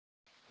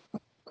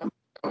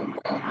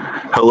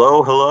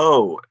Hello,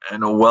 hello,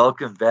 and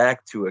welcome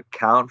back to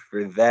Account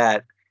for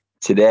That.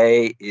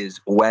 Today is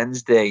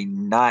Wednesday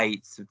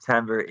night,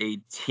 September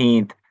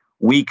 18th.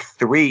 Week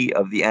 3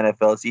 of the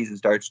NFL season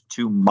starts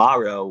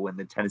tomorrow when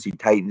the Tennessee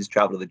Titans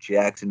travel to the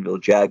Jacksonville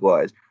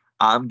Jaguars.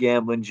 I'm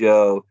Gambling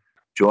Joe,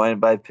 joined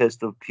by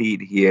Pistol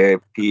Pete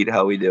here. Pete,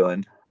 how we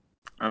doing?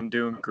 I'm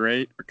doing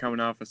great. We're coming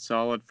off a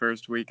solid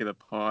first week of the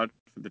pod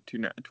for the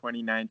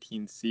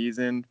 2019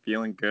 season.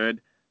 Feeling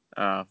good.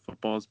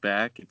 Football's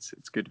back. It's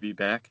good to be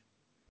back.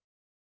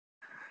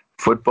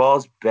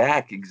 Football's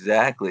back,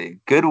 exactly.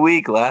 Good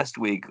week last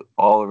week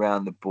all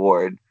around the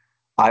board.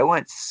 I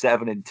went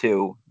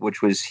 7-2,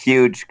 which was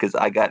huge because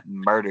I got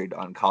murdered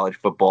on college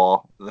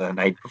football the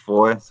night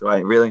before, so I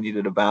really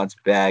needed a bounce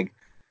back.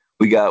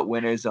 We got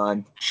winners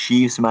on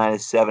Chiefs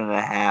minus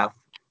 7.5,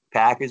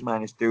 Packers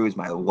minus 3 was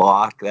my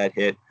lock that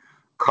hit.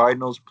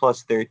 Cardinals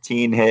plus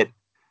 13 hit.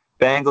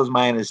 Bengals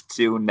minus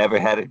 2 never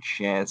had a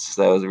chance.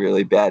 That was a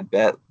really bad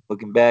bet.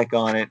 Looking back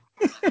on it,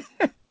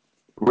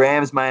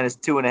 Rams minus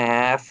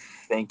 2.5.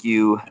 Thank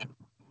you,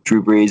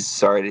 Drew Brees.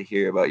 Sorry to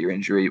hear about your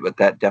injury, but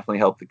that definitely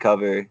helped the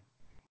cover.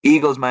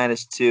 Eagles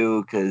minus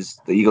 2 because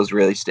the Eagles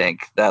really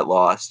stink. That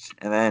lost.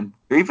 And then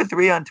 3 for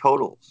 3 on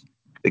totals.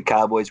 The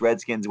Cowboys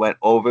Redskins went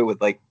over with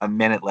like a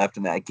minute left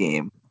in that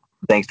game,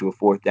 thanks to a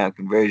fourth down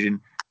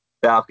conversion.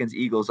 Falcons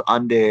Eagles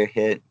under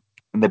hit,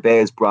 and the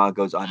Bears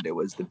Broncos under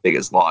was the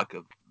biggest lock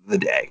of the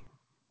day.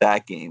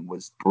 That game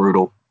was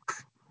brutal.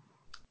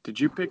 Did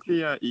you pick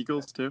the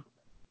Eagles too?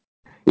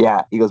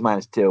 Yeah, Eagles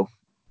minus 2.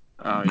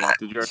 Oh yeah.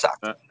 Did you already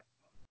Sucked. that?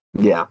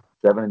 Yeah,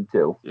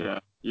 7-2. Yeah.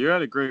 You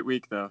had a great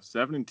week though.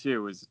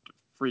 7-2 was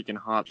a freaking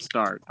hot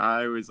start.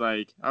 I was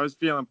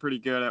feeling pretty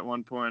good at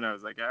one point. I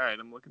was like, all right,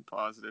 I'm looking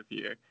positive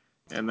here.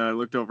 And then I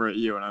looked over at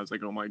you and I was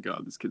like, oh my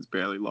god, this kid's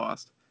barely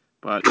lost.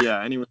 But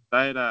yeah. Anyway,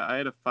 I had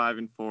a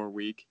 5-4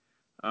 week.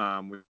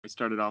 We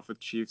started off with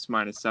Chiefs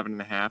minus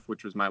 7.5,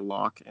 which was my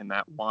lock, and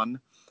that won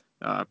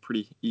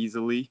pretty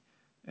easily.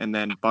 And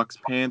then Bucks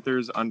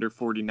Panthers under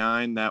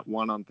 49, that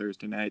won on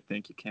Thursday night.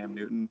 Thank you, Cam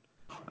Newton.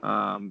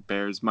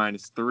 Bears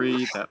minus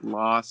 3, that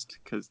lost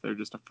because they're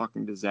just a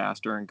fucking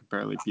disaster and could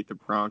barely beat the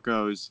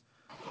Broncos.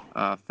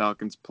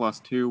 Falcons plus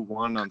 2,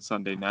 won on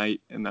Sunday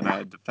night. And then I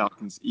had the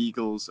Falcons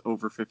Eagles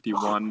over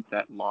 51,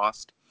 that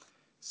lost.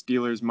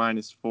 Steelers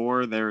minus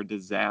 4, they're a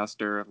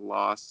disaster,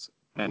 loss.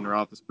 Ben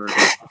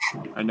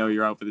Roethlisberger, I know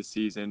you're out for the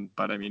season,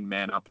 but I mean,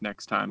 man up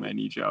next time. I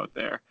need you out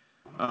there.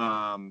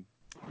 Um,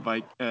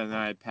 and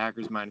I had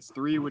Packers minus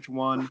 3, which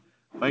won.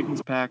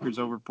 Vikings Packers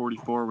over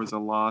 44 was a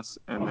loss,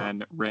 and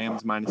then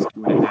Rams minus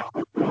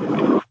 2.5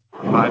 win.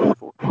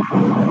 5-4.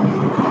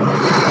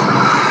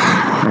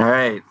 All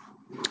right.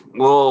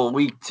 Well,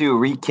 week 2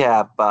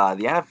 recap.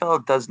 The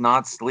NFL does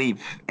not sleep,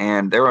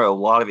 and there were a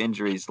lot of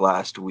injuries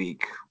last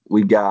week.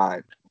 We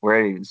got,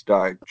 where did it even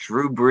start?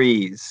 Drew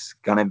Brees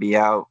gonna be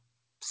out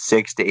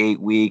 6 to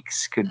 8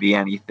 weeks. Could be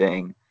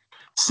anything.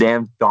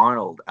 Sam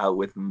Darnold out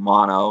with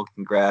mono.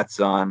 Congrats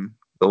on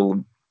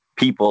the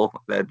people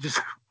that just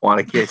want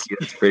to kiss you.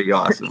 It's pretty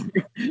awesome.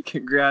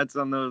 Congrats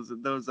on those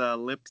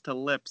lips to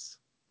lips.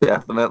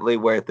 Definitely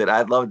worth it.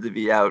 I'd love to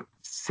be out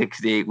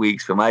 6 to 8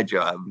 weeks for my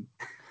job.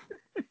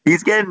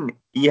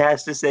 He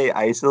has to stay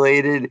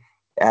isolated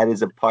at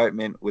his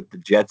apartment with the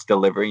Jets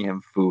delivering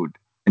him food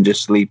and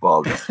just sleep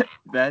all day.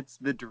 That's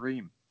the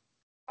dream.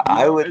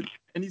 I would,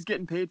 And he's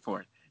getting paid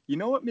for it. You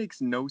know what makes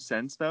no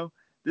sense though?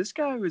 This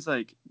guy was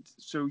like,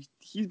 so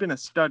he's been a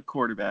stud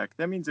quarterback.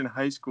 That means in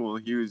high school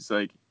he was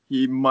like,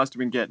 he must have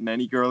been getting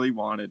any girl he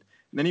wanted.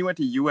 And then he went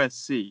to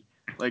USC.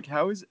 Like,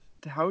 how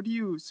do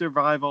you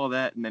survive all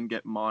that and then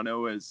get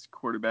mono as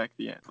quarterback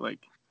in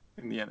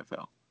the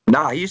NFL?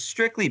 nah, he's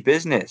strictly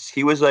business.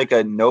 He was like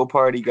a no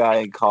party guy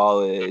in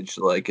college,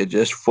 like a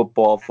just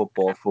football,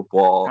 football,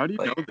 football. How do you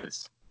Like know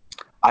this?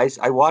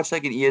 I watched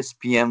like an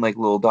ESPN like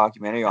little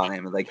documentary on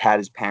him and like had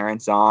his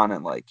parents on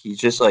and like he's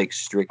just like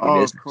strictly Oh,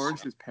 of business.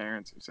 course his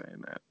parents are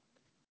saying that.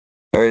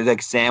 Or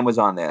like Sam was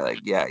on there,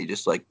 like yeah, he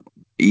just like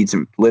eats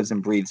and lives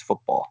and breathes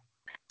football.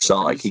 So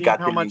Have you like he seen got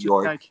how to New much this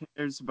York. guy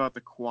cares about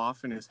the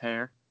coif in his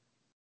hair?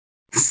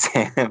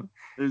 Sam.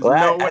 There's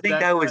Well, no I way think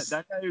that was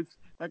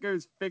that guy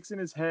was fixing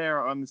his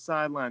hair on the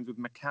sidelines with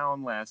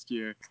McCown last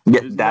year.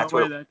 yeah. There's no That's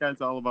way what. that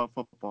guy's all about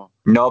football.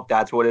 Nope,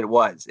 that's what it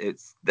was.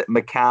 It's the,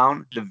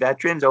 McCown. The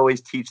veterans always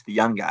teach the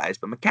young guys,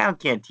 but McCown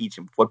can't teach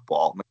him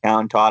football.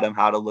 McCown taught him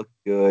how to look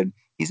good.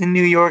 He's a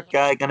New York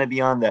guy, gonna be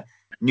on the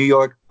New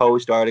York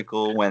Post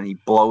article when he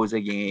blows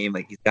a game.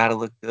 Like he's got to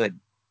look good.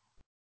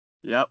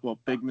 Yeah, well,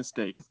 big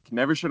mistake.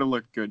 Never should have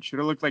looked good. Should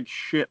have looked like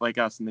shit like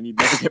us, and then you'd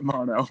never get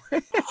mono.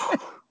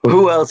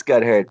 Who else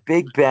got hurt?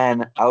 Big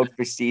Ben out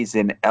for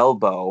season,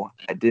 elbow.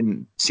 I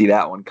didn't see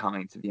that one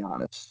coming, to be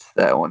honest.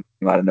 That one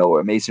came out of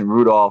nowhere. Mason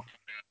Rudolph.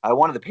 I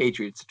wanted the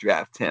Patriots to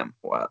draft him.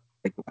 Well,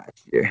 like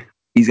last year,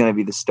 he's gonna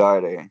be the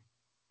starter.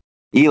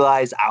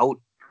 Eli's out.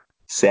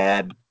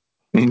 Sad.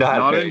 He's not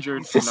Not very.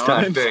 injured. He's just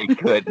Not not very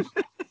good.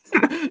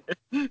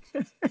 injured.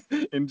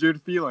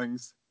 Injured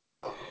feelings.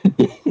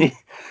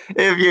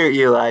 If you're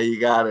Eli, you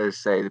gotta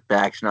say the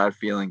back's not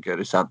feeling good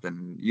or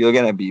something. You're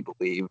gonna be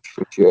believed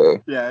for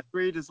sure. Yeah, it's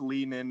where you just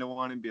lean into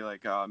one and be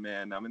like, "Oh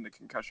man, I'm in the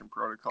concussion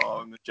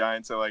protocol," and the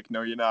Giants are like,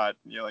 "No, you're not."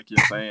 And you're like,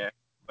 "Yes, I am."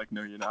 Like,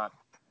 "No, you're not."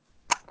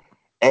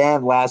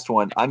 And last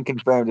one,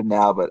 unconfirmed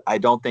now, but I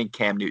don't think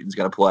Cam Newton's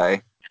gonna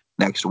play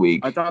next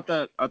week. I thought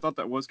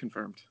that was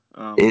confirmed.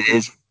 I'm It pretty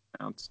is. sure it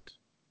announced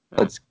that.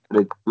 Let's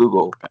go to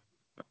Google.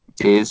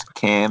 Is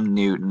Cam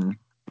Newton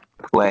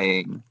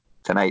playing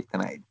tonight?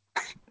 Tonight.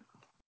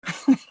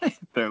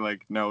 They're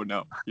like, "No,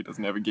 no, he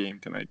doesn't have a game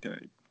tonight.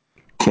 Tonight."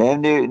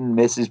 Cam Newton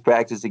misses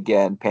practice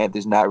again.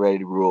 Panthers not ready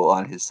to rule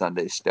on his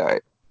Sunday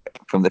start.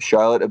 From the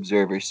Charlotte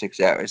Observer 6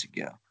 hours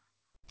ago.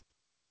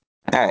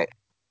 All right.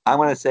 I'm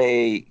going to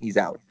say he's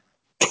out.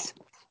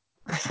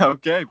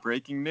 Okay,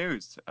 breaking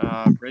news.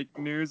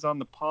 Breaking news on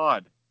the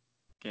pod.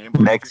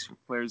 Gambling Next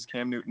players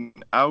Cam Newton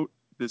out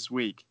this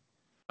week.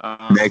 So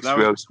next that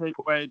was roast. the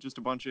takeaway. Just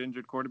a bunch of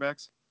injured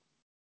quarterbacks.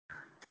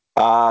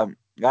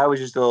 That was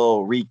just a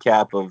little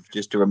recap of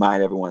just to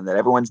remind everyone that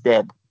everyone's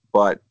dead.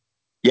 But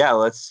yeah,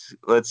 let's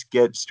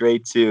get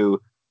straight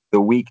to the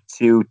week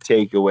 2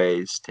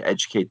 takeaways to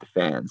educate the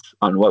fans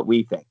on what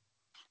we think.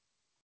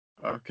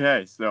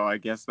 Okay, so I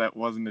guess that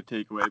wasn't a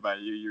takeaway by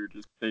you. You were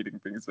just stating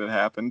things that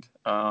happened.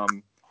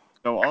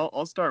 So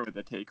I'll start with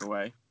a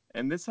takeaway,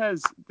 and this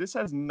has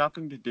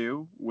nothing to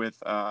do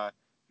with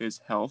his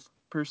health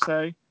per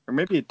se, or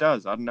maybe it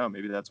does. I don't know.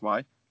 Maybe that's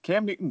why.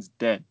 Cam Newton's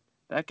dead.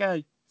 That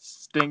guy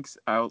stinks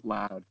out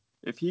loud.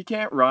 If he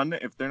can't run,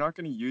 if they're not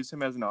going to use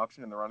him as an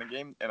option in the running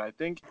game, and I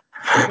think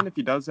even if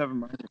he does have a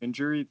minor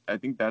injury, I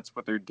think that's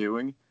what they're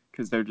doing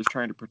because they're just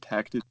trying to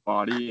protect his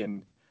body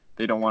and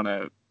they don't want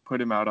to put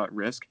him out at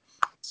risk.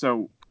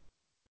 So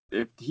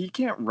if he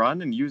can't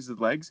run and use his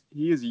legs,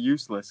 he is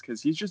useless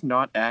because he's just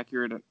not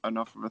accurate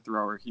enough of a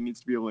thrower. He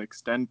needs to be able to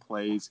extend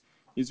plays.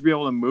 He needs to be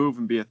able to move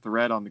and be a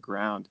threat on the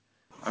ground.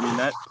 I mean,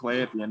 that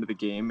play at the end of the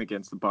game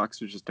against the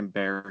Bucks was just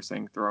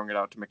embarrassing, throwing it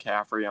out to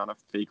McCaffrey on a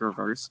fake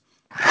reverse.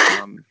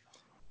 Um,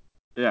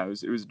 yeah, it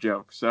was a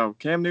joke. So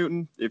Cam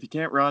Newton, if he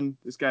can't run,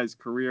 this guy's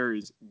career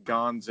is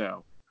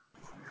gonzo.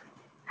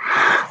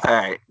 All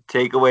right.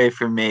 Takeaway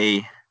from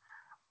me.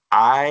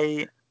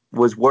 I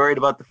was worried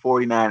about the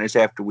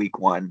 49ers after week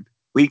 1.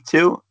 Week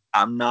 2,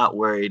 I'm not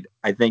worried.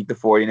 I think the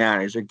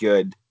 49ers are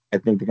good. I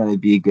think they're going to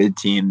be a good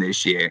team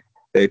this year.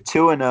 They're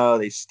 2-0.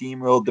 They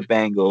steamrolled the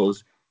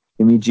Bengals.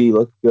 Jimmy G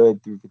looked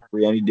good, threw for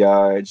 300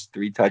 yards,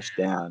 3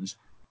 touchdowns.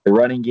 The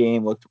running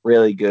game looked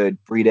really good.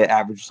 Breida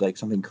averaged like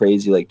something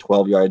crazy, like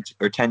 12 yards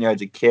or 10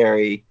 yards a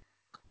carry.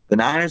 The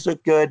Niners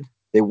look good.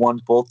 They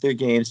won both their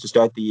games to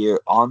start the year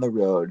on the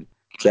road.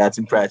 So that's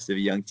impressive. A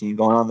young team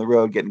going on the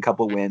road, getting a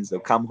couple wins. They'll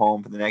come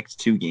home for the next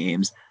 2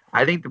 games.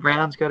 I think the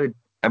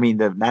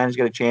Niners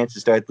got a chance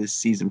to start this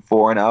season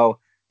 4-0,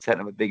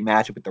 setting up a big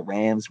matchup with the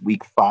Rams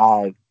week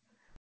 5.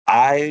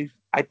 I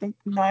think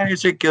the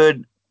Niners are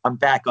good. I'm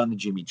back on the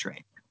Jimmy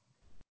train.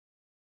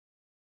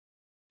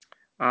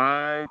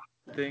 I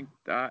think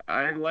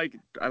I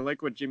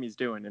like what Jimmy's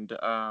doing, and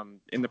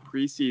in the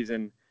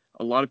preseason,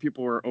 a lot of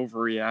people were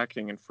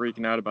overreacting and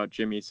freaking out about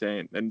Jimmy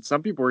saying, and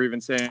some people were even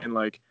saying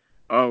like,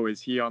 "Oh,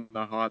 is he on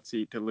the hot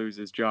seat to lose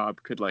his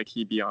job? Could like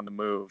he be on the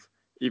move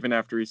even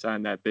after he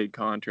signed that big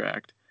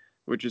contract?"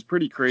 Which is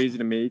pretty crazy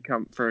to me,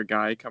 come for a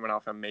guy coming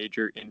off a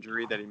major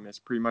injury that he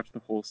missed pretty much the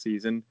whole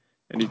season,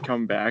 and he'd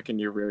come back, and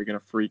you're really gonna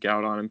freak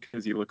out on him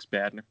because he looks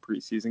bad in a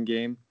preseason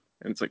game,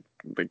 and it's like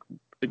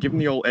give him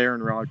the old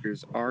Aaron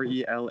Rodgers,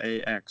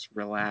 RELAX,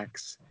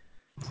 relax.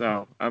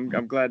 So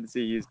I'm glad to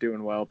see he's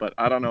doing well, but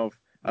I don't know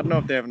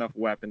if they have enough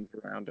weapons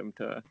around him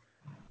to.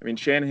 I mean,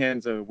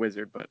 Shanahan's a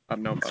wizard, but I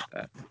don't know about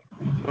that.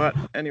 But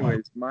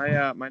anyways,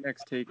 my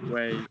next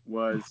takeaway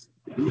was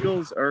the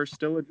Eagles are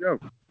still a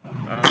joke.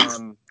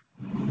 Um,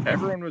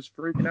 Everyone was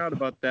freaking out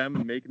about them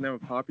and making them a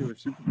popular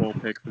Super Bowl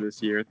pick for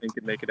this year,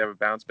 thinking they could have a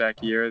bounce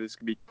back year. This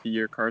could be the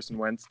year Carson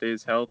Wentz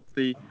stays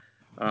healthy.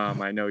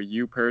 I know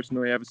you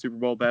personally have a Super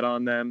Bowl bet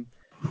on them.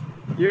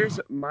 Here's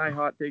my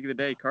hot take of the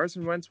day: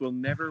 Carson Wentz will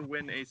never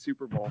win a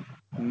Super Bowl.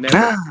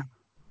 Never.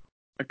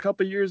 A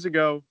couple years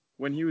ago,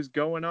 when he was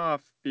going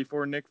off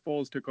before Nick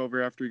Foles took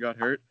over after he got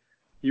hurt,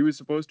 he was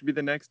supposed to be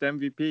the next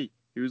MVP.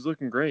 He was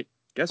looking great.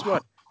 Guess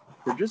what?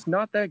 They're just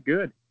not that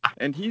good.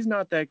 And he's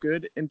not that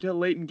good until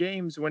late in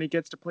games when he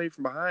gets to play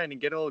from behind and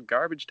get all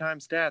garbage time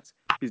stats.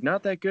 He's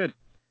not that good.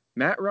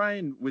 Matt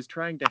Ryan was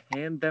trying to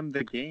hand them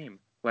the game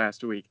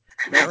last week.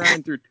 Matt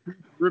Ryan threw 2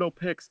 brutal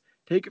picks.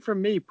 Take it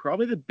from me,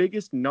 probably the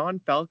biggest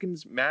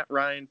non-Falcons Matt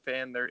Ryan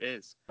fan there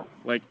is.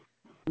 Like,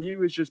 he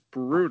was just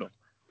brutal.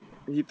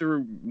 He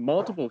threw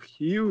multiple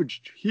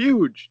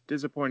huge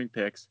disappointing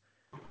picks.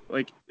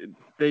 Like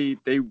they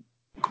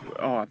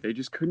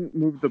just couldn't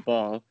move the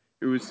ball.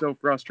 It was so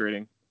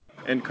frustrating.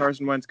 And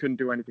Carson Wentz couldn't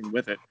do anything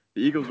with it.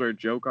 The Eagles were a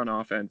joke on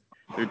offense.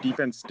 Their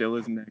defense still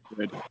isn't that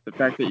good. The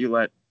fact that you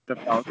let the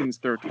Falcons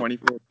throw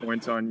 24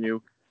 points on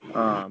you,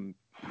 um,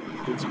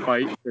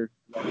 despite their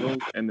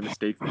struggles and the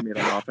mistakes they made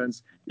on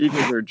offense,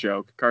 Eagles are a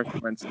joke. Carson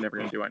Wentz is never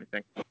going to do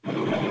anything.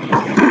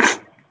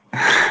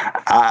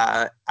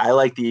 I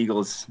like the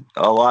Eagles.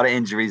 A lot of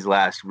injuries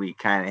last week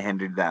kind of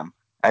hindered them.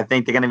 I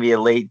think they're going to be a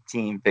late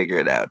team. Figure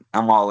it out.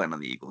 I'm all in on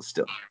the Eagles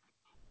still.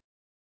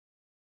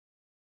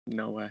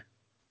 No way.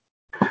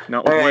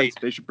 Not All with right. Wentz.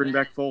 They should bring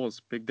back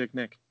Foles. Big Dick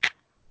Nick.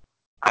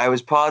 I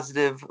was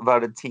positive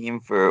about a team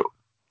for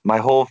my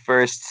whole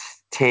first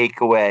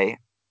takeaway,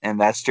 and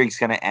that streak's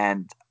going to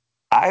end.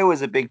 I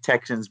was a big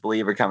Texans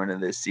believer coming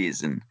into this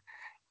season,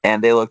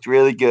 and they looked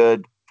really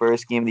good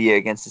first game of the year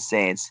against the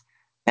Saints,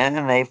 and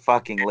then they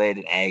fucking laid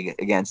an egg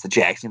against the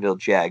Jacksonville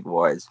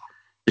Jaguars.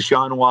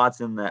 Deshaun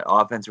Watson, the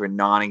offense were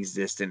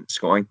non-existent,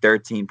 scoring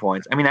 13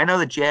 points. I mean, I know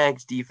the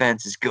Jags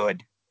defense is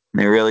good.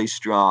 And they're really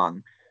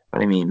strong.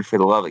 But I mean, for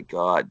the love of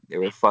God, they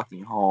were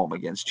fucking home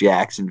against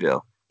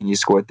Jacksonville, and you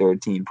scored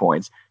 13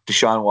 points.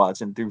 Deshaun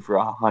Watson threw for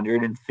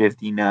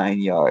 159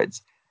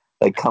 yards.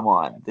 Like, come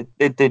on.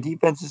 The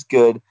defense is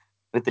good,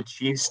 but the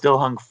Chiefs still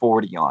hung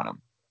 40 on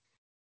them.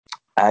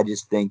 I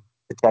just think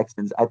the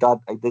Texans, I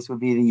thought like, this would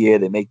be the year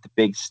they make the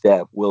big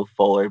step. Will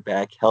Fuller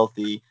back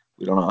healthy.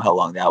 We don't know how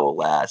long that will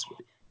last.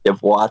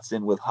 If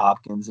Watson with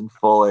Hopkins and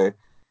Fuller,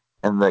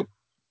 and the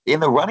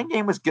running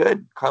game was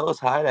good. Carlos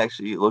Hyde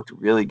actually looked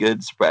really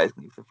good,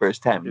 surprisingly, for the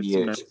first time in Get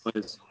some nice years.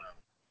 plays.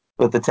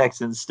 But the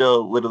Texans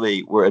still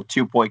literally were a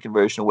 2-point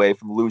conversion away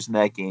from losing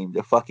that game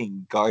to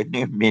fucking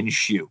Gardner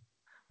Minshew,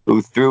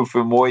 who threw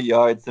for more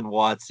yards than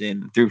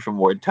Watson, threw for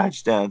more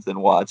touchdowns than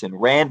Watson,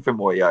 ran for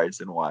more yards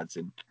than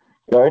Watson.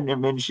 Gardner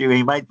Minshew,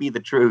 he might be the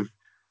truth,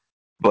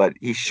 but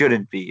he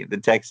shouldn't be. The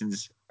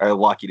Texans are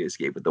lucky to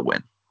escape with the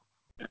win.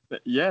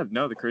 Yeah,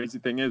 no, the crazy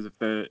thing is if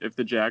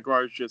the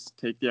Jaguars just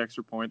take the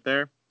extra point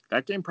there,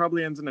 that game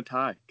probably ends in a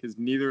tie because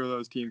neither of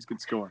those teams could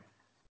score.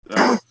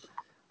 So,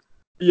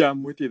 yeah,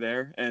 I'm with you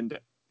there. And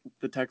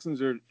the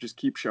Texans are just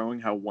keep showing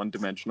how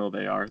one-dimensional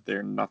they are.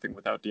 They're nothing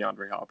without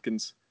DeAndre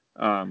Hopkins.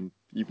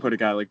 You put a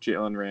guy like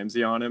Jalen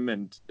Ramsey on him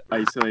and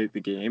isolate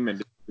the game,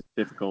 and it's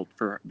difficult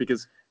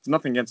because it's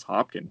nothing against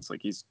Hopkins.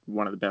 Like he's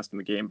one of the best in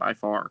the game by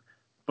far,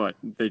 but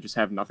they just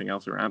have nothing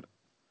else around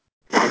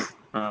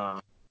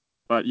him.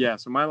 But yeah,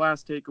 so my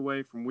last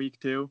takeaway from week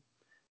 2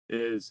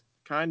 is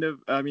kind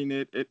of, I mean,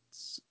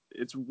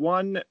 it's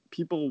one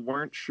people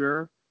weren't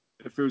sure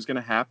if it was going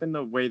to happen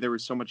the way there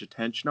was so much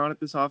attention on it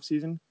this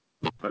offseason,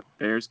 but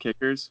Bears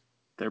kickers,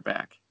 they're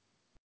back.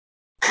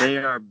 They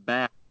are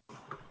back.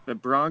 The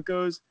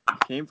Broncos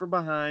came from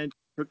behind,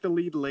 took the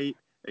lead late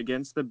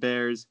against the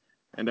Bears,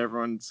 and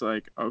everyone's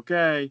like,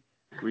 okay,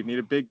 we need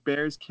a big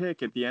Bears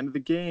kick at the end of the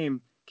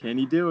game. Can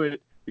he do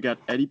it? We got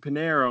Eddie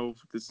Pinheiro,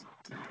 this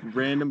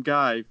random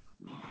guy.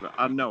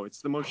 I don't know.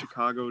 It's the most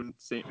Chicago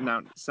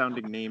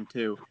sounding name,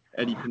 too,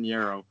 Eddie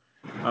Pinheiro.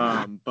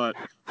 But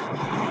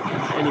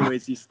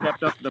anyways, he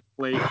stepped up to the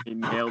plate. He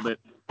nailed it.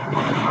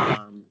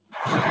 Won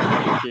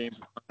the game.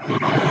 Are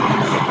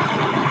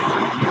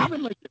you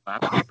moving like your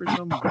laptop or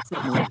something? What's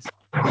that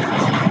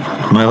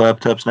noise? My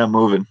laptop's not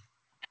moving.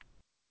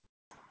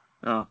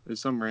 Oh, there's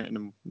some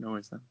random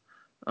noise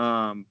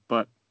then.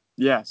 But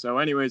yeah, so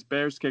anyways,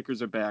 Bears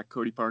kickers are back.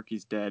 Cody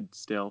Parkey's dead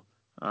still.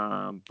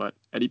 But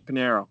Eddie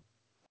Pinheiro,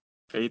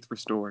 faith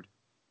restored.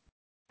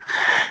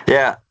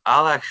 Yeah,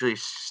 I'll actually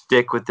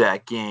stick with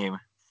that game.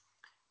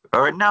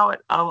 Or no,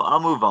 I'll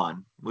move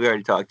on. We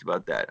already talked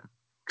about that.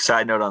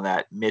 Side note on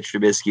that: Mitch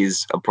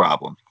Trubisky's a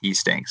problem. He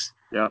stinks.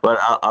 Yeah. But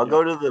I'll Yep.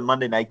 go to the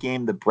Monday night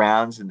game, the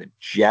Browns and the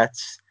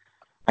Jets.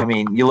 I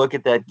mean, you look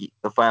at that,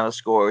 the final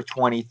score,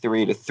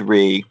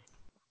 23-3.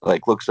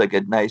 Like, looks like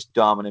a nice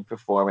dominant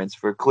performance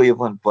for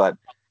Cleveland. But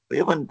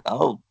Cleveland,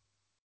 I'll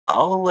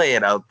lay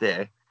it out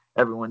there.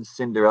 Everyone's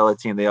Cinderella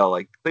team. They all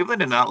like Cleveland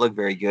did not look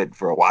very good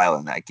for a while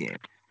in that game.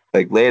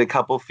 Like laid a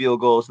couple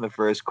field goals in the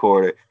first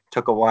quarter.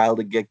 Took a while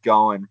to get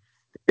going.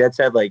 The Jets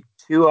had like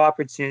 2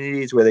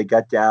 opportunities where they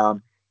got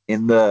down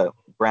in the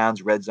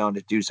Browns red zone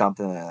to do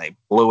something, and they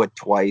blew it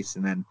twice.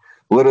 And then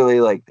literally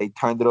like they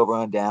turned it over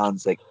on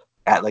downs like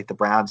at like the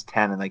Browns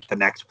 10, and like the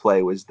next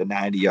play was the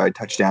 90-yard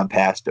touchdown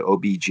pass to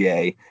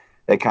OBJ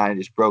that kind of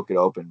just broke it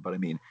open. But I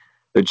mean,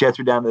 the Jets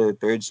were down to the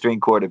third string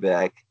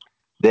quarterback.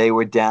 They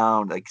were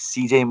down like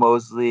C.J.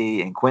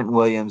 Mosley and Quentin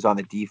Williams on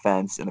the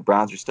defense, and the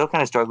Browns were still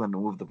kind of struggling to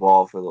move the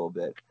ball for a little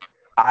bit.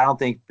 I don't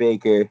think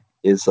Baker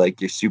is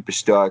like your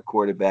superstar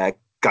quarterback,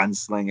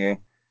 gunslinger.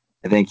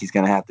 I think he's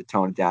going to have to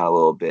tone it down a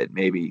little bit,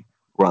 maybe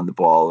run the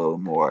ball a little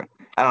more.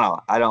 I don't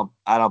know.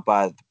 I don't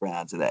buy that the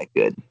Browns are that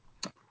good,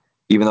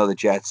 even though the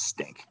Jets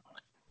stink.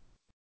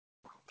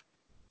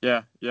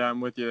 Yeah, I'm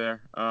with you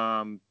there.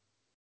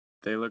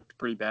 They looked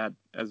pretty bad,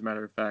 as a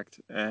matter of fact,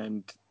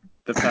 and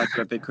the fact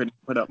that they couldn't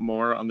put up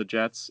more on the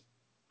Jets,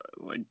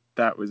 like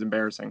that was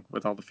embarrassing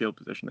with all the field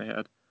position they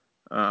had.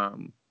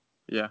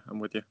 Yeah, I'm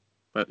with you.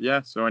 But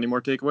yeah, so any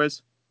more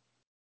takeaways?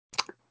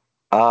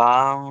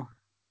 Um,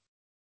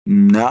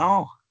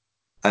 no,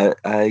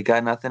 I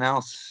got nothing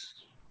else.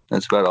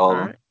 That's about all All of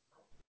them. right,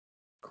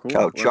 cool.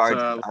 Oh, Let's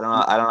Chargers. I don't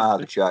know how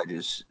the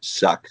Chargers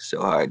suck so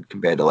hard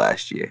compared to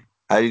last year.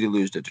 How did you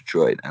lose to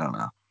Detroit? I don't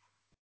know.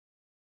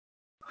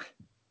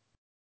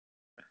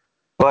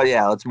 But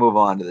yeah, let's move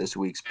on to this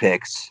week's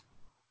picks.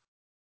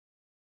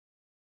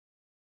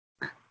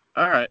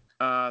 All right.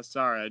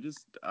 Sorry,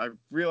 I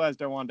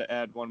realized I wanted to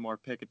add one more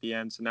pick at the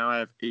end, so now I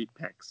have 8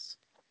 picks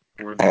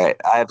for All this. right,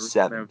 I have We're gonna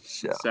 7. have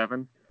So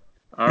 7.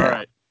 All yeah.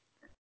 right.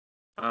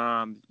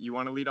 You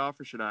want to lead off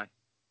or should I?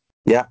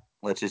 Yeah,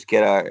 let's just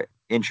get our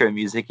intro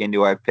music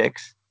into our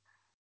picks.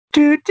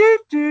 Do do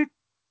do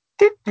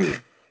do do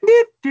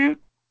do do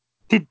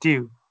do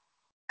do.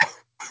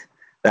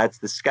 That's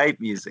the Skype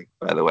music,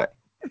 by the way.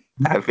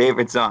 My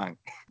favorite song.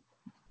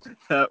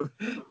 That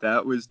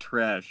that was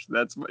trash.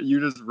 You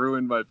just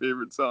ruined my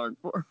favorite song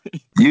for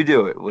me. You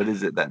do it. What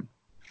is it then?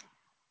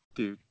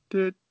 Do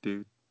do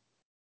do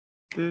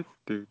do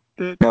do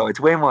do. No, it's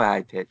way more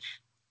high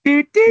pitch.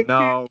 Do do do.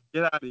 No,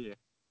 get out of here.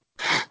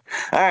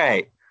 All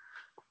right,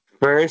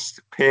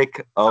 first pick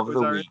That of was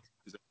the our week.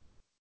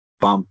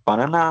 Bum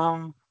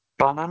ba-da-dum,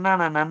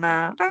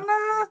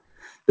 ba-na-na-na-na-na-na.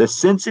 The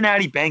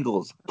Cincinnati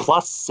Bengals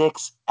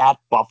 +6 at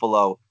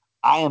Buffalo.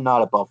 I am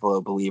not a Buffalo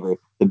believer.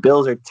 The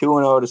Bills are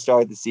 2-0 to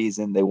start the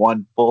season. They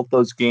won both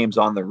those games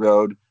on the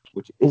road,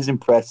 which is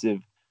impressive.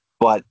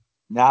 But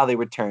now they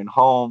return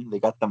home. They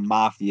got the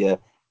Mafia.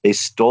 They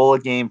stole a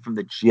game from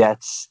the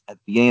Jets at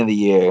the beginning of the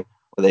year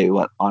where they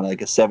went on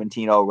like a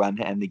 17-0 run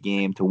to end the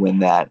game to win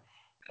that.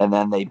 And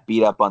then they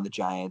beat up on the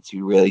Giants,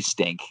 who really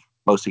stink,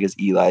 mostly because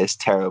Eli is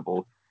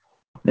terrible.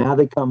 Now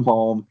they come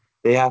home.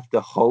 They have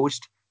to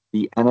host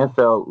the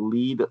NFL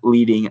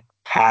leading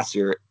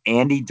passer,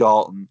 Andy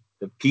Dalton,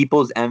 the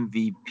people's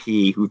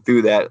MVP, who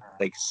threw that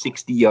like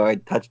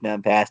 60-yard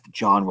touchdown pass to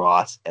John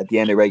Ross at the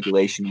end of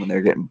regulation when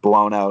they're getting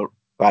blown out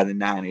by the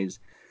Niners.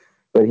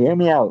 But hear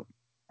me out.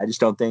 I just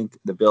don't think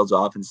the Bills'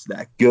 offense is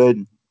that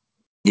good.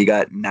 You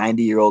got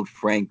 90-year-old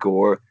Frank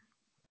Gore.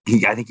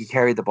 I think he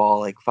carried the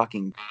ball like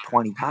fucking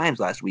 20 times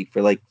last week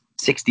for like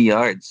 60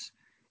 yards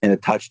and a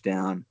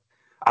touchdown.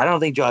 I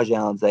don't think Josh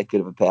Allen's that good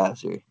of a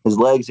passer. His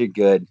legs are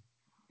good. And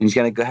he's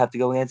going to have to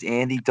go against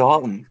Andy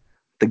Dalton,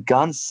 the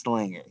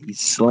gunslinger. He's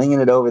slinging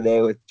it over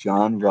there with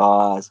John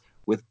Ross,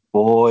 with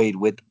Boyd,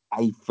 with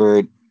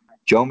Eifert.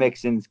 Joe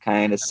Mixon's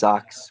kind of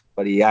sucks,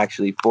 but he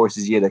actually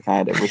forces you to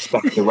kind of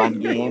respect the run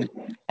game.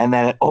 And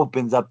then it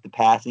opens up the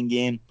passing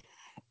game.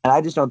 And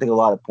I just don't think a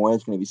lot of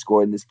points are going to be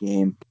scored in this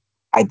game.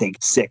 I think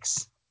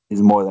 6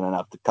 is more than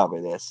enough to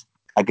cover this.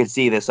 I could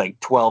see this like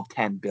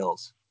 12-10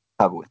 Bills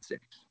cover with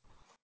 6.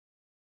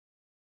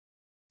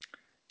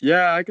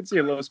 Yeah, I could see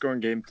a low scoring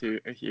game too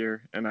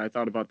here, and I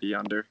thought about the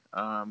under.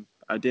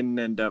 I didn't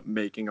end up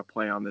making a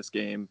play on this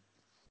game,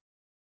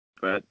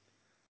 but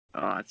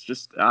it's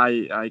just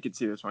I could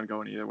see this one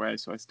going either way,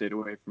 so I stayed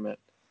away from it.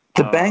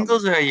 The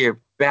Bengals are your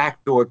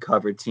backdoor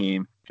cover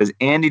team because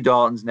Andy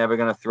Dalton's never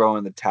going to throw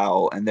in the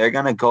towel, and they're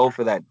going to go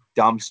for that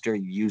dumpster,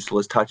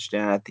 useless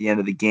touchdown at the end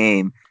of the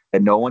game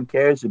that no one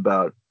cares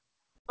about,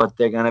 but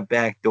they're going to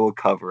backdoor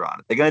cover on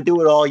it. They're going to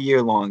do it all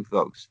year long,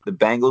 folks. The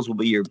Bengals will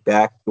be your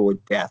backdoor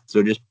death.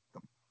 So just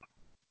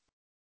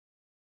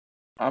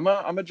I'm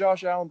a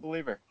Josh Allen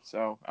believer,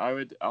 so I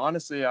would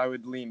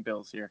lean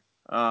Bills here.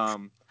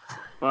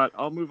 But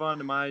I'll move on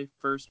to my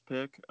first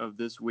pick of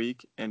this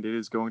week, and it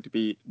is going to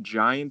be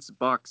Giants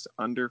Bucks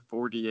under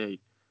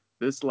 48.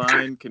 This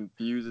line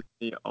confuses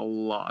me a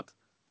lot.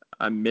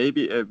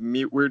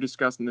 We're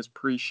discussing this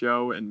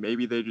pre-show, and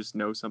maybe they just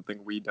know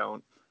something we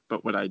don't.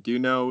 But what I do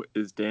know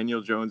is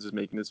Daniel Jones is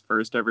making his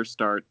first ever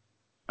start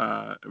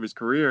of his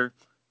career,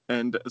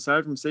 and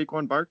aside from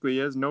Saquon Barkley, he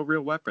has no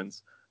real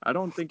weapons. I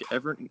don't think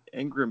Everett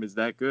Ingram is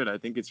that good. I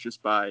think it's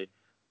just by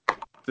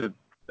the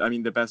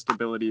the best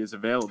ability is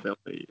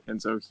availability, and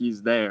so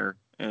he's there,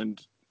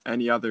 and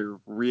any other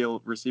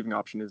real receiving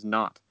option is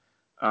not.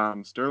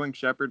 Sterling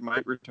Shepard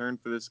might return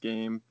for this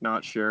game,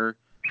 not sure.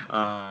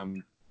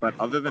 But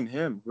other than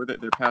him,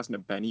 they're passing to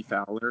Benny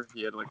Fowler.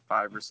 He had like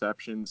 5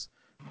 receptions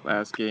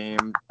last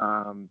game.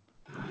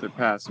 They're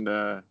passing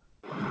to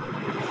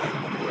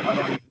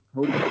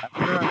Cody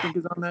Kessler, I think,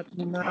 is on that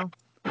team now.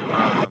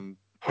 Bottom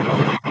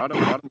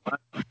line,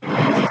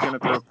 Breeze is going to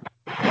throw.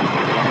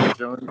 Daniel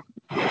Jones,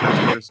 first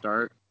ever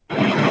start. So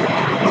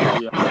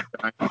yeah,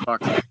 Giants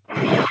Bucks.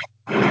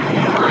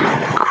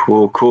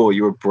 cool.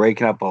 You were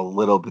breaking up a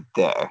little bit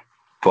there,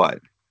 but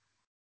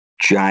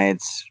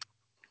Giants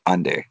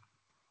under.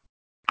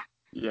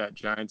 Yeah,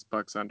 Giants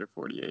Bucks under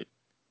 48.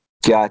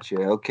 Gotcha.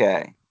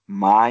 Okay.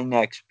 My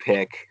next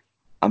pick,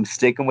 I'm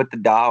sticking with the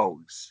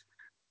dogs.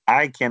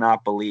 I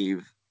cannot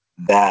believe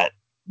that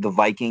the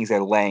Vikings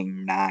are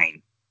laying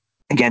 9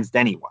 against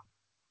anyone.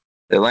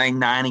 They're laying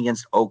 9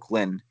 against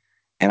Oakland,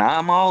 and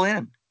I'm all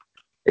in.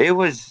 It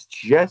was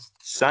just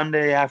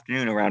Sunday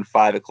afternoon around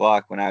 5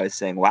 o'clock when I was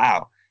saying,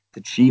 wow,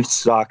 the Chiefs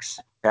sucks.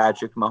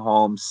 Patrick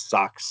Mahomes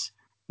sucks.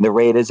 The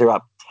Raiders are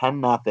up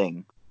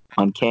 10-0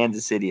 on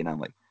Kansas City. And I'm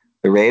like,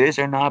 the Raiders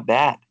are not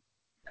bad.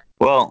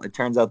 Well, it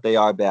turns out they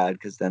are bad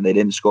because then they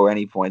didn't score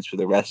any points for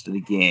the rest of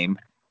the game.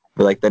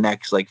 For like the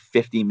next like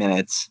 50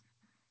 minutes,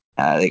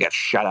 they got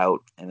shut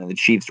out. And then the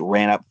Chiefs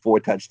ran up 4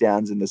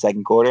 touchdowns in the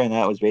second quarter. And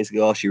that was basically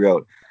all she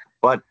wrote.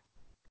 But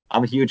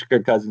I'm a huge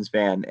Kirk Cousins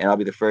fan, and I'll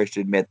be the first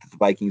to admit that the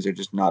Vikings are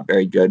just not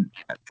very good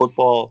at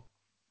football.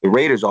 The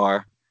Raiders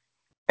are.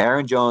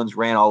 Aaron Jones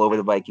ran all over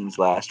the Vikings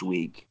last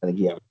week. I think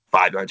he had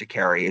 5 yards of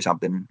carry or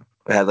something.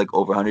 had like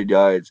over 100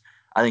 yards.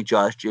 I think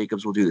Josh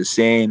Jacobs will do the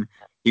same.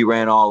 He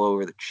ran all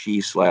over the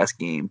Chiefs last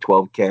game,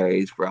 12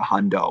 carries for a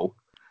hundo.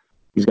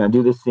 He's going to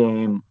do the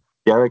same.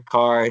 Derek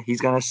Carr,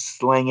 he's going to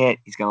sling it.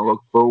 He's going to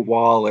look for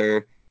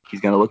Waller.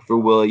 He's going to look for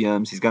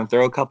Williams. He's going to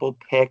throw a couple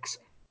picks,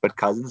 but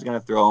Cousins is going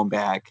to throw him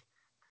back.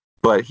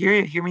 But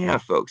hear me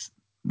out, folks.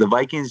 The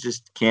Vikings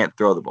just can't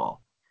throw the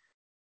ball.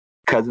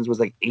 Cousins was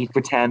like 8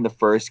 for 10 the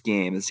first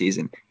game of the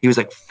season. He was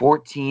like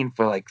 14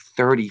 for like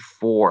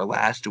 34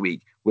 last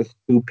week with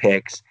 2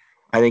 picks.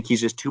 I think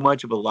he's just too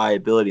much of a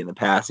liability in the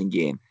passing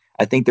game.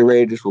 I think the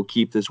Raiders will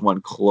keep this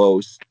one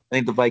close. I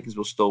think the Vikings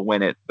will still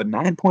win it, but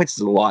 9 points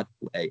is a lot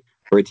to play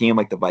for a team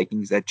like the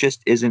Vikings that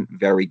just isn't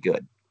very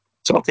good.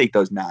 So I'll take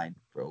those 9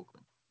 for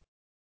Oakland.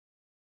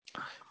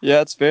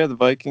 Yeah, it's fair. The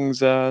Vikings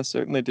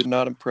certainly did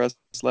not impress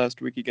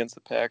last week against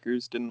the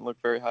Packers. Didn't look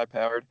very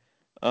high-powered.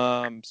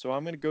 So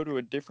I'm going to go to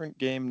a different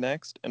game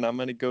next, and I'm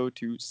going to go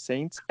to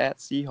Saints at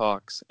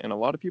Seahawks. And a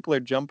lot of people are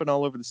jumping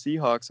all over the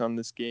Seahawks on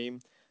this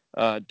game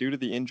due to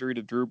the injury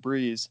to Drew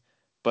Brees.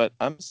 But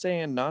I'm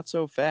saying not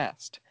so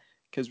fast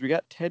because we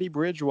got Teddy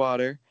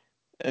Bridgewater,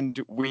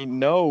 and we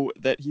know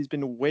that he's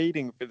been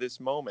waiting for this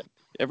moment.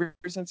 Ever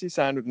since he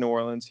signed with New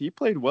Orleans, he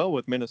played well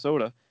with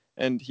Minnesota,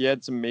 and he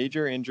had some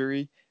major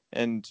injury.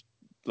 And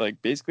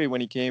like basically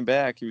when he came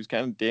back, he was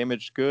kind of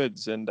damaged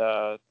goods, and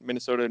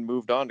Minnesota had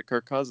moved on to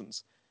Kirk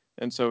Cousins.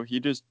 And so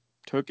he just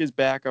took his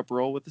backup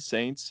role with the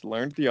Saints,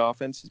 learned the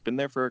offense. He's been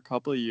there for a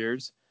couple of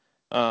years.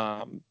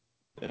 And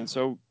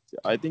so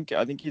I think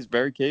he's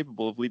very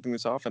capable of leading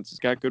this offense. He's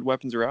got good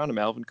weapons around him.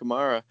 Alvin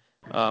Kamara,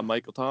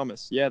 Michael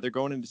Thomas. Yeah, they're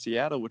going into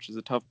Seattle, which is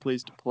a tough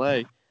place to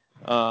play.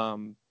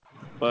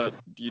 But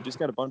you just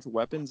got a bunch of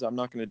weapons. I'm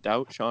not going to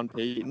doubt Sean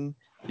Payton.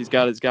 He's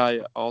got his guy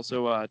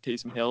also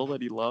Taysom Hill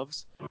that he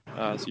loves.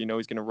 So you know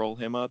he's going to roll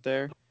him out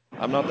there.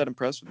 I'm not that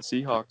impressed with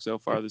the Seahawks so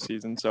far this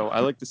season. So I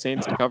like the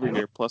Saints to cover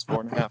here, plus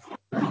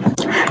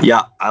 4.5.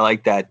 Yeah, I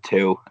like that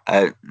too.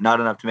 Not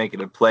enough to make it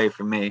a play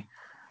for me,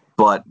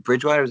 but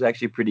Bridgewater was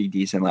actually pretty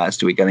decent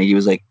last week. I think he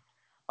was like,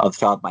 off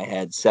the top of my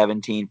head,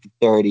 17 for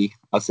 30.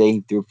 I'll say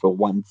he threw for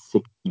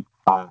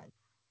 165.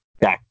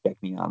 Fact check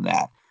me on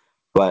that.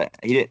 But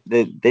they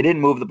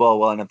didn't move the ball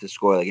well enough to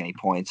score like any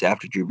points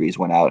after Drew Brees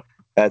went out.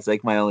 That's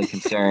like my only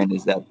concern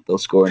is that they'll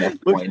score enough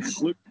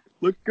points.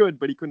 Looked good,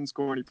 but he couldn't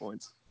score any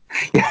points.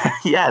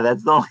 Yeah,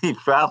 that's the only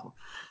problem.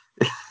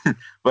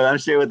 But I'm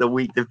sure with a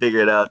week to figure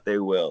it out, they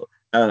will.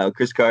 I don't know.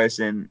 Chris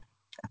Carson,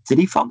 did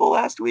he fumble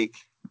last week?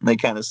 They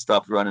kind of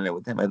stopped running it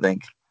with him, I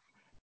think.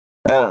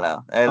 I don't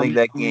know. I think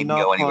that game can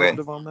go anywhere.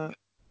 Positive on that.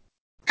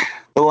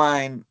 The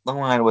line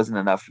wasn't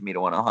enough for me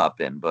to want to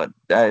hop in. But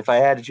if I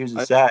had to choose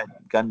a side,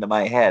 gun to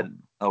my head,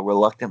 I'll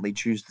reluctantly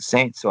choose the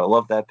Saints. So I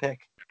love that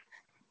pick.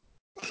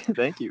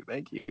 Thank you.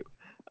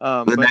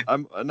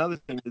 Another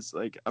thing is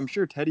like I'm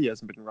sure Teddy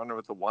hasn't been running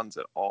with the ones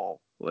at all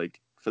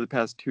like for the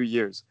past 2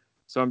 years.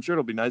 So I'm sure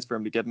it'll be nice for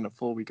him to get in a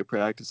full week of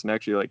practice and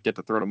actually like get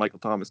to throw to Michael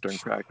Thomas during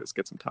practice,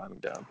 get some timing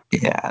down.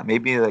 Yeah,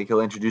 maybe like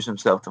he'll introduce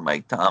himself to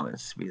Mike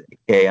Thomas. Be like,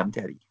 "Hey, I'm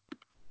Teddy."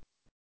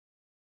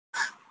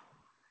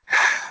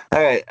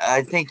 All right,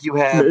 I think you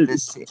have Maybe.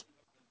 this.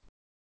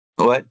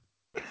 What?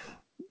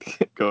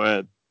 Go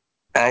ahead.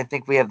 I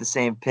think we have the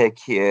same pick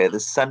here. The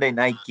Sunday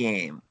night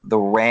game, the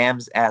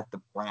Rams at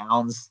the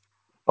Browns.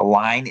 The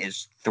line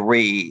is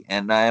 3,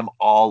 and I am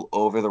all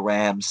over the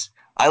Rams.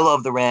 I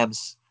love the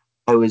Rams.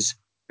 I was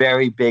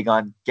very big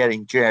on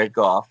getting Jared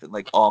Goff in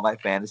like all my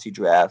fantasy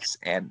drafts,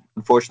 and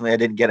unfortunately, I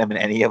didn't get him in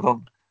any of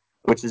them,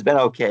 which has been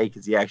okay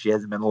because he actually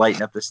hasn't been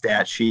lighting up the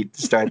stat sheet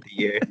to start the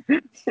year.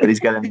 But he's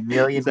got a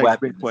million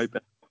weapons. Quite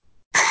bad.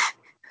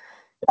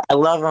 I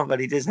love him, but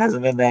he just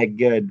hasn't been that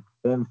good.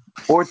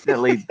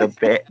 Unfortunately,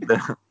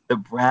 the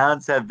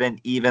Browns have been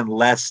even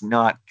less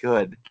not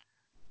good.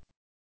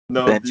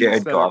 No, than you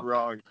Jared said Goff. it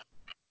wrong.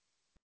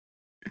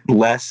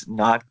 Less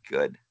not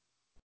good.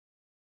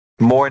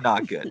 More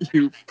not good.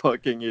 You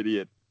fucking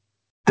idiot.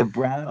 The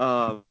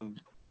Browns.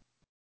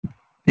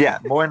 Yeah,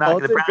 more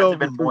not good. The Browns have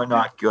been more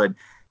not good.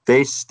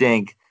 They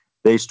stink.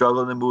 They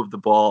struggle to move the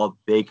ball.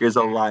 Baker's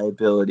a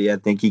liability. I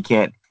think he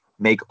can't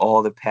make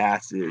all the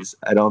passes.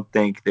 I don't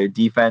think their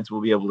defense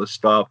will be able to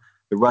stop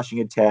the rushing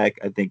attack.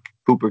 I think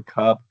Cooper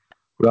Kupp,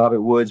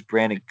 Robert Woods,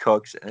 Brandon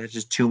Cooks, there's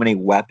just too many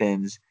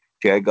weapons.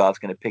 Jared Goff's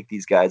going to pick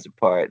these guys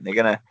apart, and they're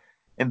going to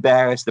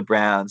embarrass the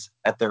Browns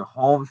at their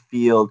home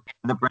field,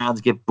 and the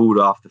Browns get booed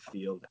off the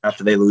field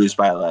after they lose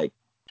by like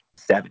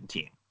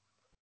 17.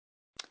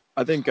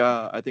 I think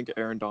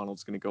Aaron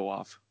Donald's going to go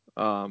off.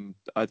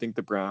 I think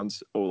the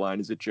Browns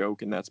O-line is a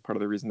joke, and that's part of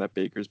the reason that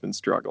Baker's been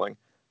struggling.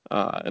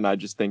 And I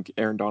just think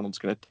Aaron Donald's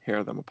going to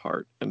tear them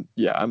apart. And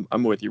yeah,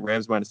 I'm with you.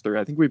 Rams -3.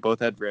 I think we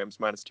both had Rams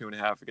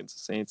 -2.5 against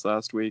the Saints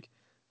last week,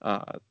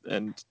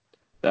 and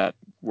that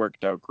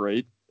worked out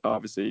great.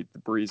 Obviously, the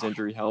Brees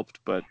injury helped,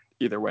 but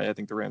either way, I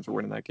think the Rams are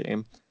winning that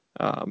game.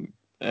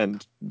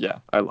 And yeah,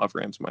 I love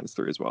Rams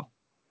 -3 as well.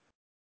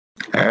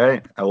 All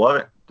right, I love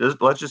it.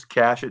 Let's just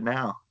cash it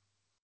now.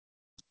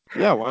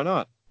 Yeah, why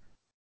not?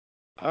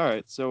 All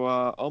right, so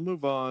I'll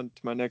move on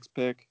to my next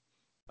pick.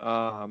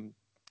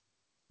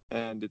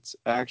 and it's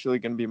actually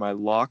going to be my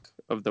lock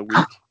of the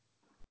week.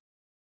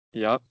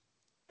 Yep.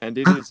 And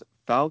it is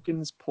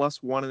Falcons plus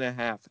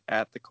 1.5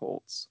 at the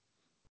Colts.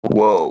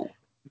 Whoa.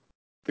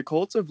 The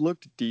Colts have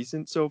looked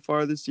decent so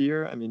far this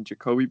year. I mean,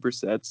 Jacoby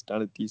Brissett's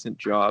done a decent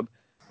job.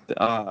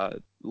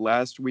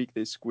 Last week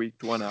they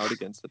squeaked one out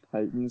against the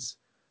Titans.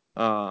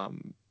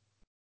 And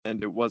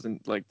it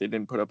wasn't like they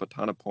didn't put up a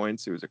ton of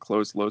points. It was a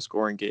close,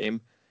 low-scoring game.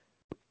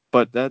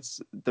 But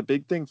that's the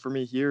big thing for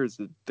me here is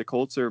that the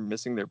Colts are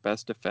missing their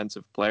best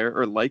defensive player,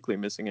 or likely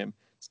missing him.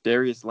 It's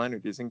Darius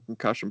Leonard. He's in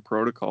concussion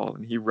protocol,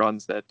 and he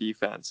runs that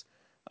defense.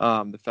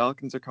 The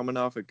Falcons are coming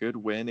off a good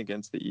win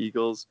against the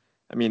Eagles.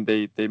 I mean,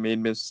 they made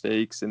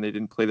mistakes and they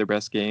didn't play their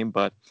best game,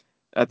 but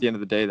at the end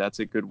of the day, that's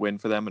a good win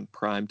for them in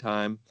prime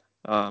time.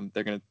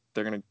 They're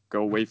gonna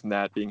go away from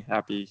that being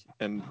happy,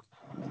 and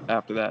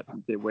after that,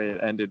 the way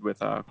it ended with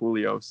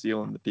Julio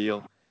sealing the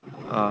deal.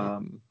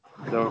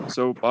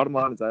 So bottom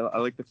line is I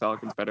like the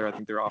Falcons better. I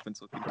think their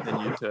offense will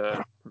continue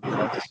to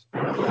progress.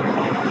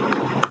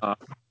 So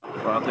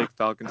I'll take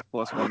Falcons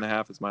plus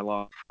 1.5 as my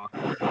lock.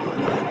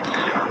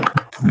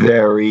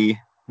 Very,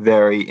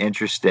 very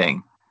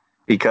interesting.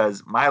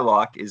 Because my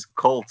lock is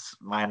Colts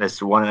minus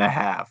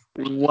 1.5.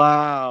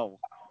 Wow.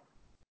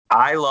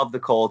 I love the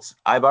Colts.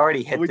 I've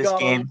already hit this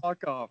game.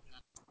 Lock off.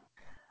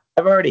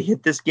 I've already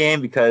hit this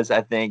game because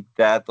I think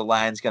that the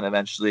line's going to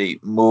eventually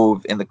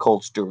move in the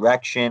Colts'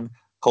 direction.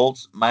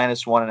 Colts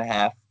minus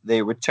 1.5.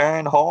 They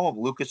return home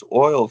Lucas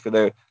Oil for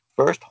their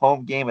first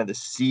home game of the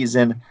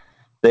season.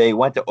 They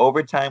went to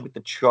overtime with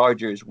the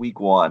Chargers week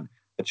 1.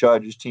 The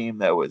Chargers team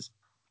that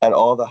had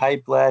all the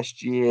hype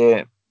last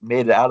year,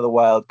 made it out of the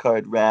wild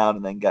card round,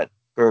 and then got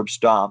curb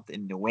stomped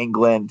in New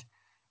England.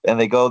 And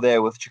they go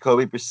there with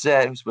Jacoby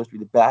Brissett, who's supposed to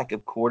be the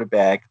backup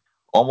quarterback,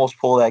 almost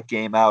pull that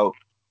game out.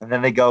 And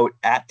then they go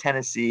at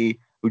Tennessee,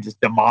 who just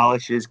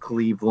demolishes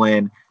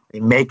Cleveland. They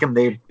make them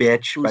their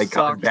bitch by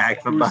coming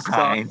back from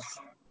behind.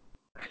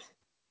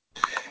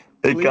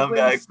 They come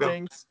back.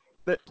 Stinks.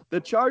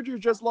 The Chargers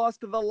just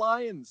lost to the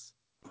Lions.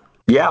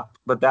 Yep,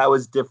 but that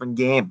was a different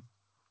game.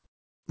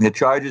 The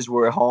Chargers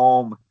were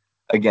home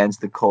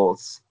against the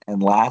Colts,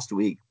 and last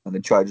week when the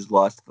Chargers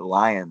lost to the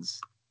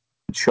Lions,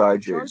 the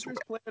Chargers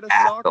played at a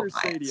soccer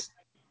stadium.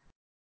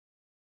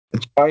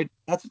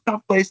 That's a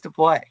tough place to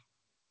play.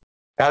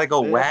 Gotta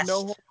go west. Have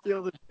no home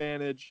field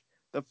advantage.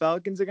 The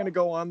Falcons are gonna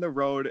go on the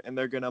road and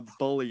they're gonna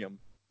bully them.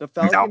 The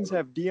Falcons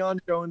have Deion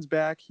Jones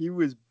back. He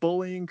was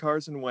bullying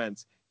Carson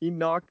Wentz. He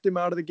knocked him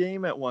out of the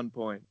game at one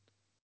point.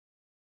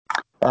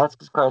 That's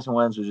because Carson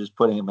Wentz was just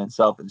putting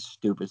himself in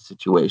stupid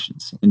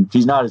situations. And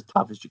he's not as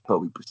tough as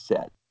Jacoby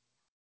Brissett.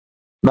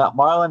 Now,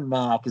 Marlon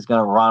Mack is going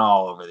to run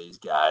all over these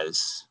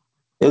guys.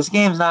 This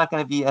game's not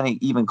going to be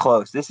even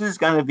close. This is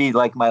going to be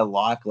like my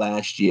lock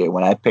last year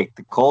when I picked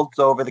the Colts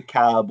over the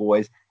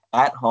Cowboys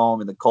at home,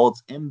 and the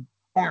Colts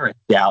embarrassed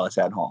Dallas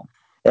at home.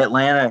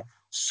 Atlanta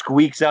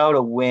squeaks out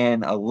a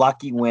win, a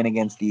lucky win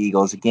against the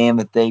Eagles, a game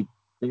that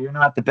they're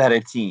not the better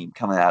team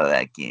coming out of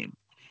that game.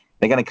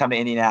 They're going to come to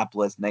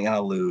Indianapolis, and they're going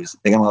to lose.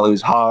 They're going to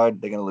lose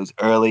hard. They're going to lose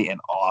early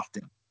and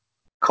often.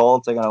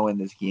 Colts are going to win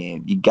this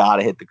game. You got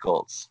to hit the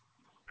Colts.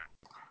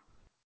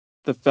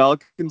 The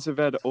Falcons have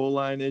had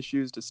O-line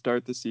issues to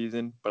start the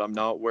season, but I'm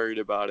not worried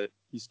about it.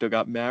 He's still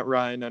got Matt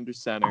Ryan under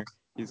center.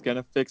 He's going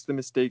to fix the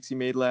mistakes he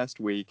made last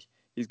week.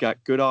 He's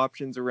got good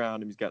options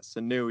around him. He's got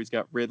Sanu, he's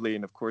got Ridley,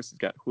 and of course he's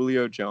got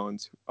Julio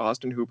Jones.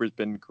 Austin Hooper's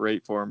been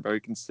great for him,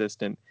 very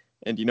consistent.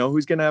 And you know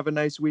who's going to have a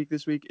nice week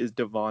this week is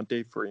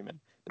Devontae Freeman.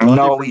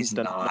 No, he's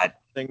not.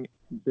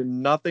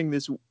 Nothing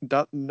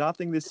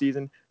this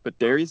season, but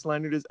Darius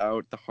Leonard is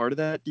out. The heart of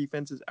that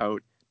defense is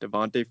out.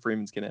 Devontae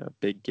Freeman's going to have a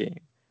big game.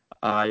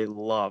 I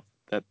love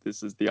that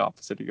this is the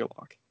opposite of your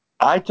lock.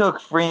 I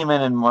took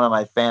Freeman in one of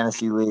my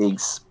fantasy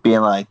leagues,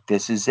 being like,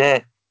 this is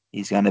it.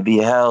 He's going to be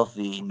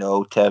healthy.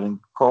 No Tevin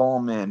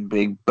Coleman.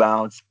 Big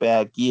bounce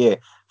back year.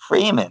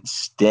 Freeman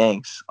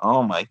stinks.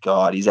 Oh, my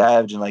God. He's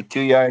averaging like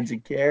 2 yards a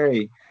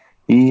carry.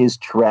 He is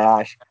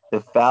trash.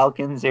 The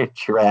Falcons are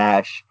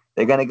trash.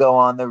 They're going to go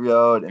on the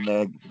road, and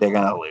they're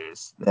going to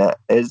lose.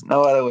 There's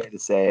no other way to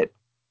say it.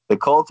 The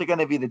Colts are going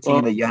to be the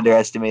team that you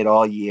underestimate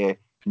all year,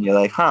 and you're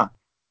like,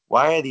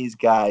 why are these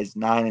guys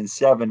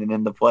 9-7 and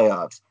in the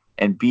playoffs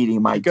and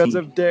beating my team? Because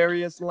of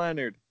Darius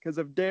Leonard. Because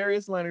of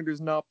Darius Leonard,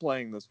 who's not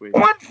playing this week.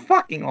 One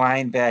fucking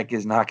linebacker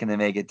is not going to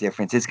make a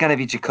difference. It's going to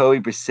be Jacoby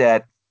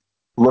Brissett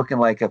looking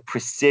like a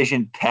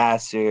precision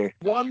passer,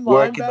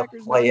 working the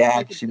play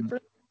action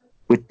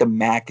with the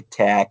Mac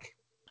attack.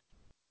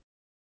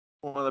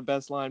 One of the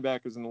best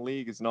linebackers in the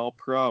league is an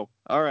all-pro.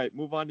 All right,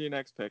 move on to your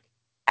next pick.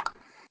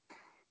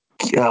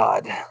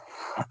 God,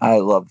 I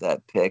love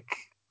that pick.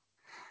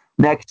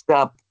 Next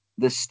up,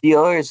 the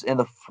Steelers and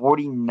the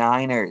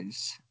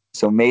 49ers.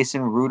 So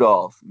Mason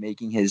Rudolph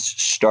making his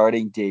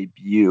starting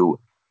debut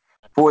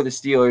for the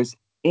Steelers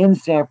in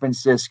San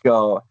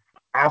Francisco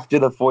after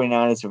the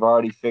 49ers have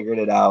already figured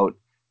it out.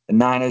 The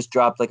Niners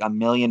dropped like 1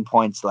 million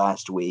points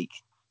last week.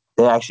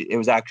 It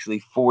was actually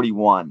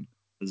 41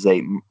 as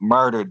they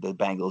murdered the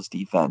Bengals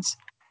defense.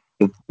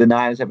 The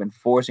Niners have been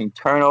forcing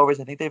turnovers.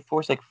 I think they've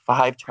forced like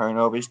 5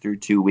 turnovers through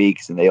 2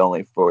 weeks, and they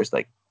only forced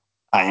like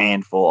a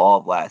handful all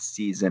of last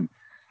season.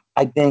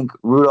 I think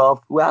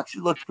Rudolph, who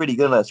actually looked pretty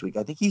good last week,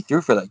 I think he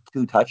threw for like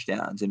 2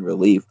 touchdowns in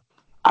relief.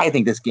 I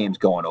think this game's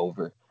going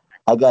over.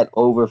 I got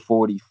over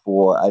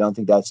 44. I don't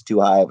think that's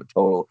too high of a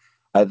total.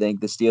 I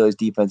think the Steelers'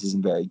 defense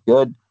isn't very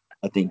good.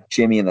 I think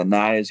Jimmy and the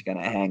Niners are going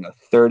to hang a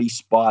 30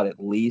 spot at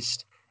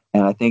least.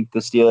 And I think the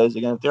Steelers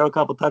are going to throw a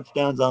couple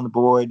touchdowns on the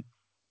board.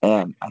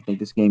 And I think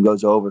this game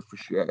goes over for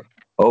sure.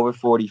 Over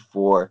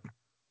 44.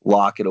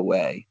 Lock it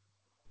away.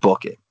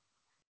 Book it.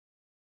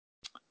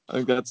 I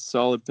think that's a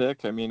solid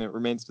pick. I mean, it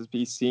remains to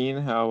be seen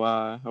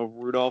how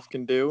Rudolph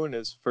can do in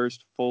his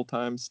first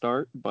full-time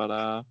start,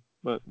 but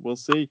we'll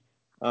see.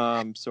 So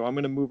I'm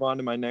going to move on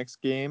to my next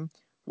game,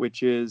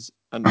 which is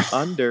an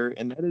under,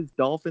 and that is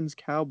Dolphins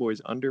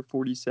Cowboys under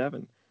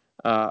 47.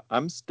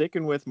 I'm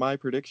sticking with my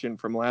prediction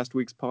from last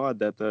week's pod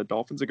that the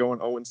Dolphins are going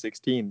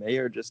 0-16. They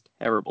are just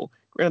terrible.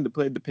 Granted, they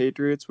played the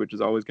Patriots, which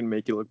is always going to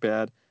make you look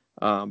bad,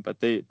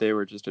 but they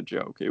were just a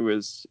joke. It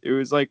was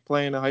like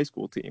playing a high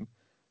school team.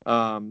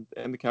 And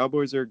the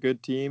Cowboys are a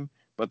good team,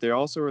 but they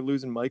also are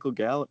losing Michael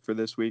Gallup for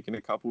this week and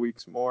a couple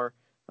weeks more.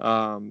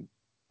 Um,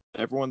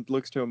 Everyone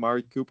looks to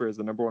Amari Cooper as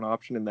the number one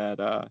option in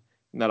that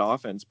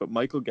offense, but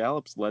Michael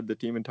Gallup's led the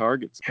team in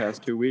targets the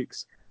past 2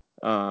 weeks.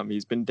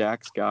 He's been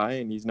Dak's guy,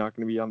 and he's not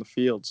going to be on the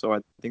field. So I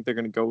think they're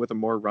going to go with a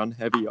more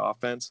run-heavy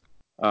offense.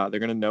 They're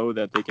going to know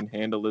that they can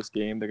handle this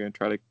game. They're going to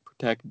try to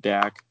protect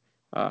Dak,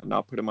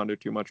 not put him under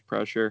too much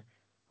pressure.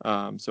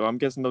 So I'm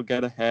guessing they'll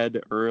get ahead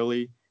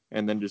early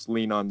and then just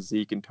lean on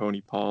Zeke and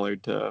Tony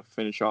Pollard to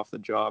finish off the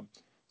job.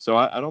 So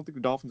I don't think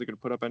the Dolphins are going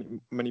to put up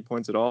many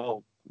points at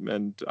all,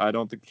 and I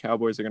don't think the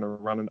Cowboys are going to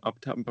run an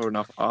up-tempo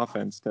enough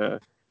offense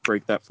to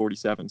break that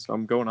 47. So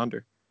I'm going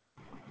under.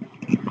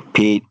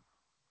 Pete.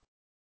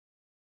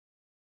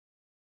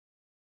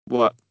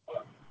 What?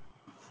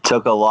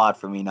 Took a lot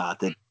for me not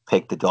to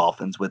pick the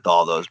Dolphins with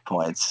all those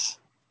points.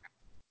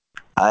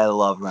 I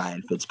love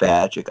Ryan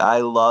Fitzpatrick. I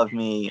love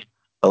me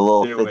a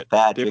little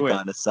Fitzpatrick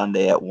on a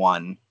Sunday at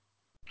 1.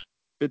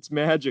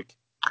 Fitzmagic.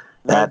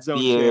 Red Zone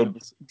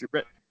channels.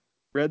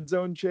 Red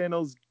Zone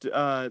channels,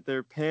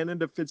 they're panning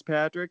to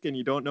Fitzpatrick, and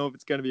you don't know if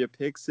it's going to be a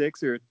pick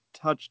six or a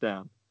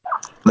touchdown.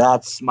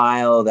 That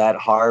smile, that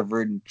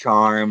Harvard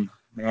charm,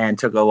 man,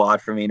 took a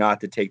lot for me not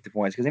to take the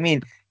points. Because, I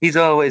mean, he's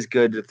always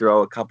good to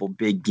throw a couple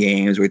big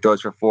games where he throws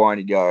for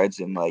 400 yards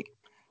and, like,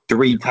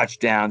 3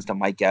 touchdowns to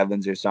Mike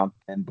Evans or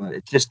something. But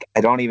it's just,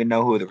 I don't even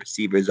know who the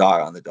receivers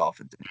are on the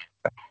Dolphins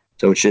anymore.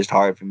 So it's just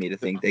hard for me to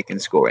think they can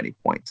score any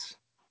points.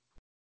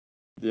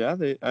 Yeah,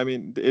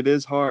 it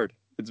is hard.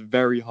 It's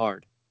very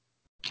hard.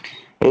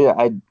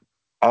 Yeah,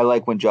 I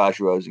like when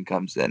Josh Rosen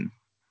comes in.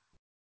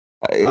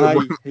 I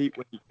hate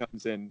when he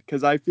comes in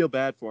because I feel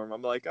bad for him.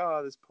 I'm like,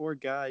 oh, this poor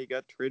guy. He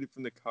got traded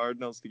from the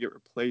Cardinals to get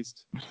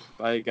replaced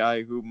by a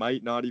guy who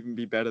might not even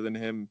be better than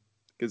him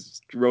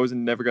because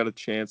Rosen never got a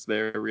chance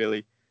there,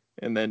 really.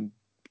 And then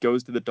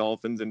goes to the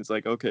Dolphins and it's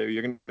like, okay,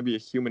 you're going to be a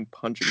human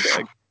punching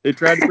bag. They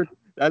tried to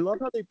I love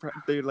how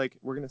they're like,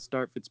 we're going to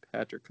start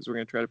Fitzpatrick because we're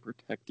going to try to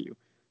protect you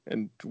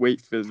and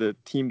wait for the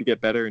team to get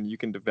better and you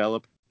can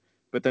develop.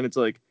 But then it's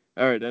like,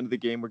 all right, end of the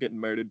game, we're getting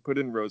murdered. Put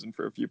in Rosen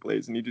for a few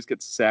plays, and he just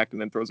gets sacked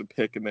and then throws a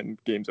pick, and then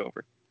game's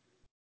over.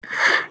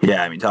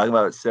 Yeah, I mean, talking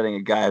about setting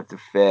a guy up to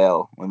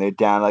fail when they're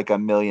down like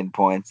 1,000,000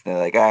 points. They're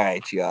like, all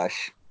right,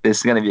 Josh, this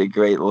is going to be a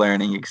great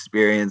learning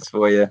experience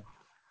for you.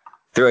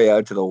 Throw you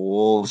out to the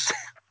wolves.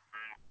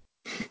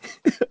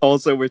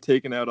 Also, we're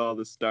taking out all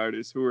the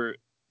starters who are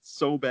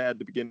so bad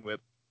to begin with.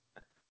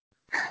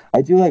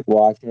 I do like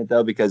watching it,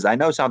 though, because I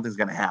know something's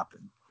going to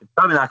happen. It's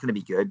probably not going to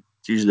be good.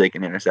 It's usually like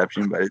an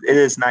interception, but it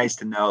is nice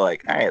to know,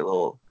 like, all right,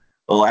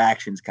 little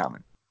action's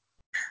coming.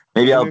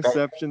 Maybe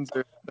interceptions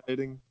are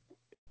exciting.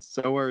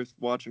 So are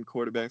watching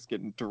quarterbacks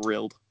getting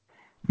drilled.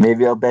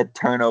 Maybe I'll bet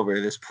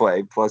turnover this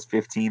play plus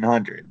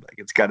 1,500. Like,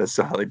 it's got a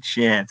solid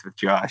chance with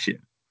Josh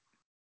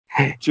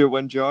in.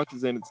 When Josh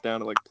is in, it's down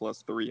to like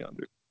plus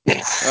 300. All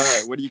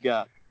right, what do you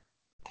got?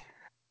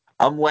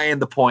 I'm laying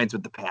the points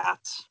with the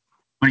Pats.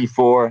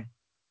 24.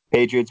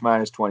 Patriots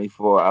minus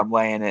 24. I'm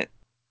laying it.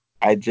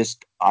 I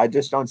just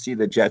don't see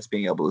the Jets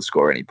being able to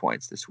score any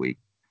points this week.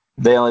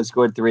 They only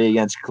scored 3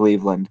 against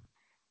Cleveland.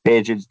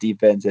 Patriots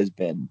defense has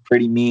been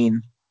pretty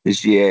mean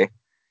this year.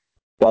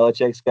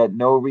 Belichick's got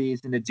no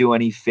reason to do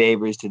any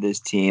favors to this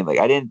team. Like,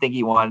 I didn't think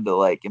he wanted to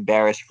like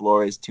embarrass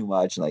Flores too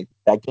much. Like,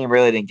 that game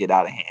really didn't get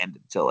out of hand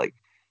until like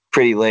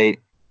pretty late.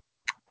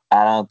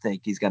 I don't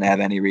think he's gonna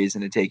have any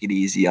reason to take it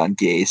easy on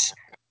Gase.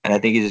 And I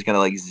think he's just gonna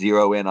like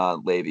zero in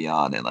on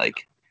Le'Veon and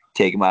like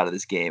take him out of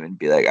this game and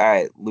be like, all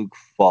right, Luke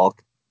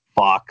Falk,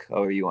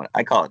 however you want.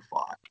 I call it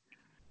Falk.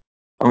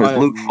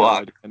 Luke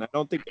Falk. And I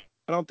don't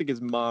think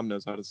his mom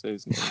knows how to say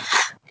his name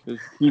because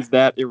he's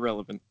that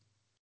irrelevant.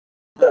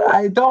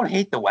 I don't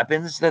hate the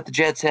weapons that the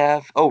Jets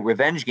have. Oh,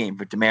 revenge game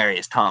for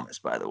Demaryius Thomas,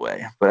 by the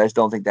way. But I just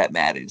don't think that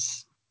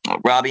matters.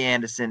 Robbie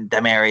Anderson,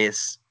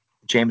 Demaryius,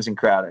 Jamison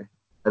Crowder.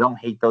 I don't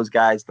hate those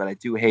guys, but I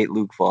do hate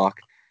Luke Falk.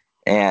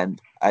 And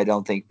I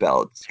don't think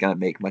Bell's going to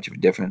make much of a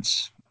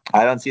difference.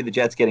 I don't see the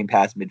Jets getting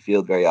past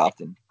midfield very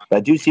often. But I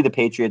do see the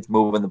Patriots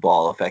moving the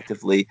ball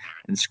effectively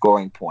and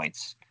scoring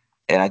points.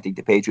 And I think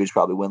the Patriots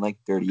probably win like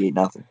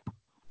 38-0.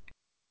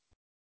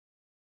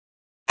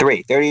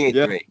 38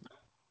 Yeah. 3.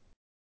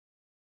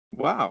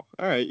 Wow.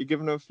 All right. You're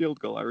giving them a field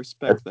goal. I Let's,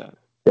 respect that.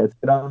 let's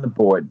get on the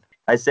board.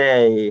 I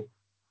say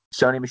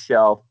Sony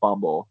Michel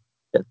fumble.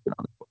 Let's get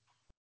on the board.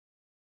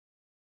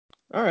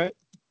 All right.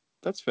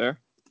 That's fair.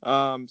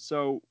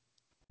 So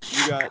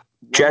you got one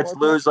Jets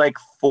more pick? lose like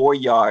 4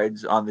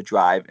 yards on the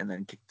drive and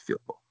then kick the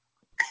field goal.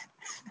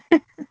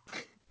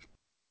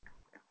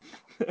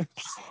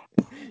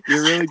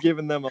 You're really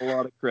giving them a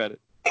lot of credit.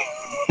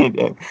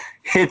 It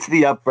hits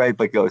the upright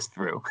but goes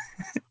through.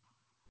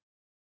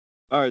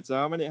 All right. So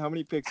how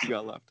many picks you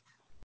got left?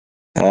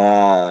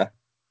 Uh,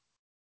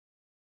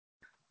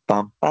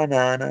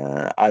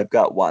 banana. I've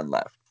got one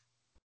left.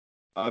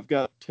 I've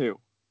got two.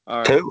 All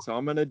right. Two. So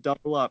I'm gonna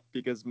double up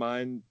because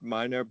mine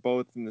are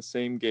both in the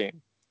same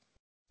game.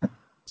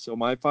 So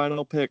my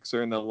final picks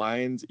are in the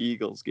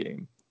Lions-Eagles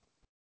game.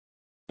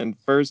 And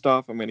first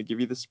off, I'm gonna give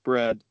you the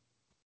spread,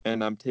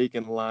 and I'm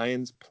taking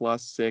Lions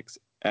 +6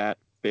 at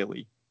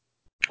Philly.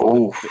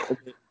 Oh,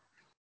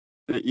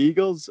 The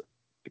Eagles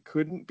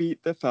couldn't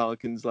beat the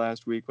Falcons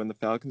last week when the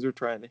Falcons were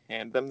trying to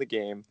hand them the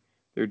game.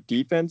 Their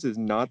defense is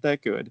not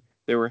that good.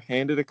 They were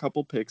handed a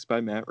couple picks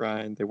by Matt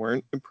Ryan. They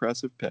weren't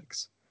impressive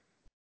picks.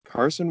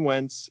 Carson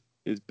Wentz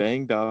is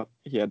banged up.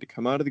 He had to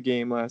come out of the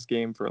game last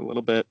game for a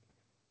little bit.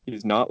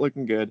 He's not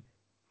looking good.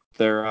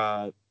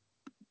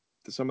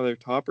 Some of their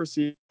top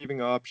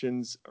receiving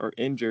options are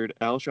injured.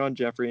 Alshon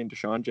Jeffrey and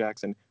Deshaun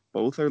Jackson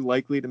both are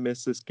likely to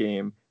miss this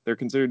game. They're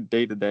considered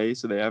day to day,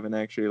 so they haven't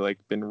actually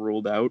been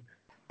ruled out.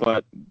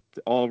 But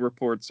all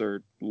reports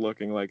are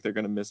looking like they're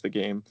going to miss the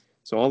game.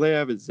 So all they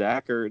have is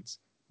Zach Ertz,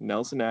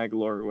 Nelson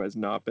Aguilar, who has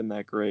not been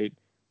that great,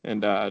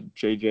 and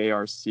JJ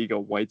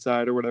Arcega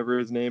Whiteside or whatever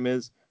his name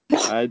is.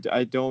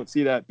 I don't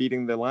see that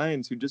beating the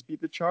Lions, who just beat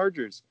the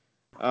Chargers.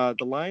 The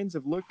Lions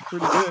have looked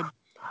pretty good,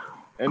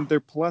 and they're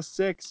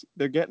 +6.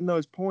 They're getting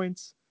those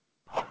points.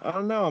 I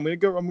don't know. I'm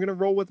gonna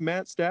roll with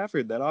Matt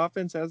Stafford. That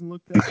offense hasn't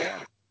looked that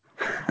bad.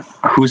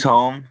 who's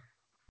home?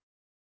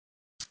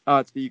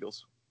 It's the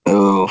Eagles.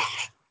 Oh,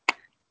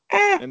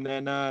 And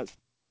then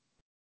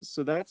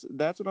so that's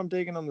what I'm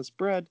taking on the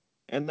spread.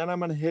 And then I'm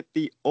gonna hit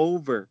the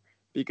over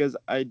because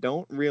I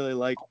don't really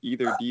like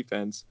either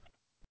defense.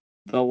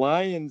 The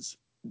Lions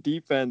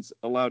defense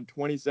allowed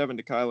 27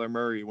 to Kyler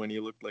Murray when he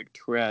looked like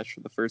trash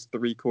for the first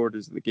 3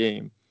 quarters of the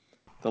game.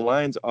 The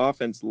Lions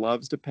offense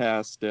loves to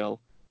pass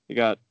still. You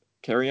got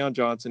Kerryon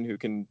Johnson, who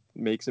can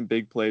make some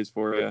big plays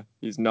for you.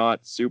 He's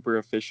not super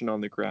efficient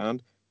on the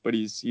ground, but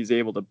he's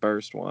able to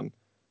burst one.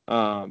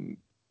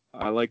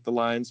 I like the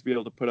Lions to be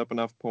able to put up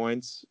enough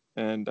points,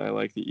 and I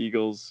like the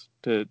Eagles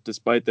to,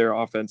 despite their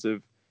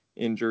offensive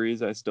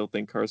injuries, I still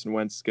think Carson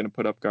Wentz is going to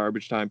put up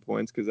garbage time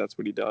points because that's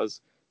what he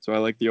does. So I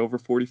like the over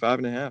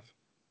 45.5.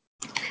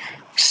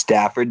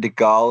 Stafford to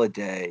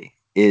Galladay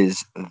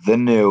is the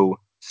new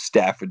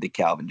Stafford to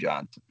Calvin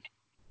Johnson.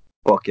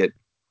 Book it.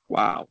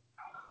 Wow.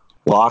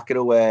 Lock it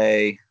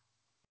away.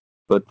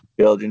 Put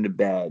the children to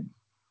bed.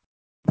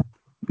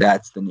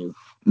 That's the new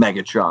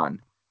Megatron.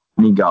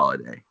 Me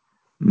Galladay.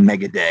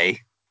 Mega Day.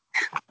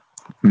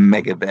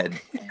 Mega Bed.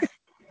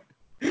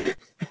 All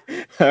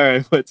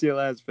right, what's your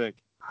last pick?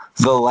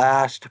 The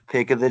last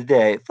pick of the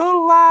day. The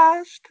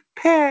last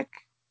pick.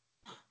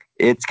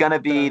 It's going to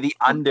be the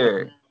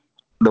under.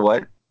 The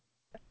what?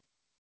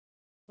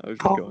 I was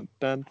just going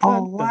dun The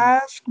dun dun.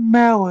 last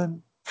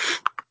melon.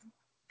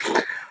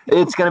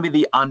 It's going to be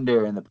the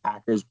under in the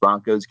Packers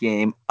Broncos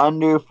game.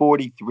 Under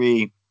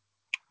 43.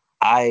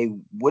 I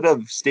would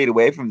have stayed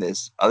away from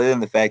this other than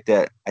the fact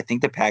that I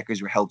think the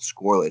Packers were held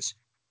scoreless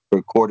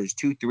for quarters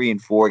 2, 3,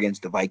 and 4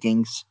 against the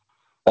Vikings.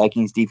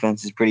 Vikings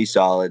defense is pretty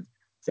solid.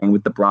 Same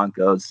with the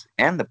Broncos.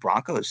 And the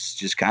Broncos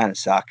just kind of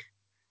suck.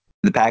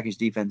 The Packers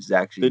defense is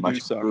actually They do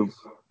much suck. improved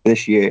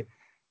this year.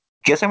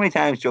 Guess how many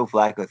times Joe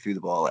Flacco threw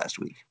the ball last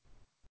week?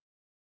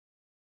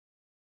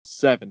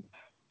 7.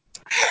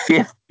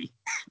 50.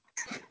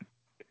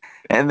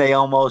 And they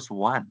almost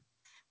won.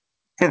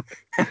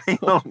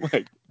 Oh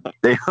my god.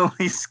 They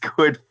only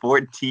scored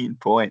 14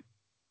 points.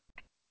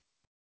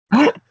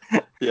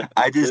 Yeah.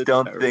 I just it's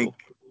don't terrible. think.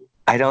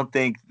 I don't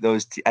think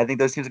I think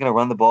those teams are going to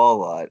run the ball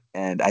a lot,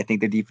 and I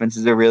think their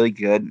defenses are really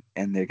good,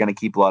 and they're going to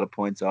keep a lot of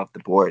points off the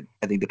board.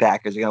 I think the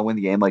Packers are going to win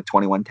the game like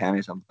 21-10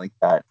 or something like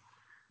that.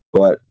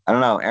 But I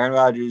don't know. Aaron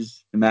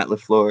Rodgers and Matt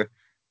LaFleur,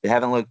 they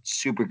haven't looked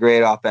super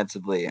great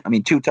offensively. I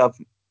mean, 2 tough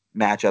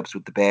matchups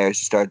with the Bears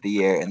to start the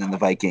year, and then the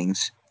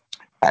Vikings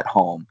at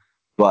home.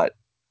 But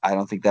I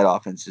don't think that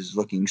offense is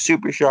looking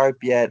super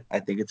sharp yet. I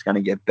think it's going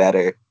to get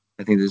better.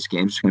 I think this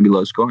game's just going to be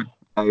low scoring.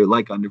 I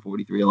like under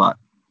 43 a lot.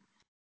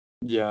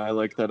 Yeah, I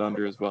like that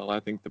under as well.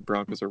 I think the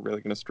Broncos are really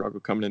going to struggle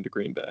coming into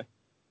Green Bay.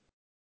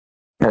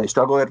 Yeah, they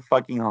struggle at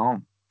fucking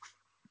home.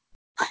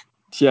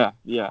 Yeah.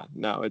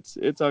 No, it's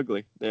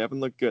ugly. They haven't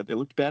looked good. They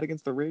looked bad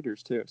against the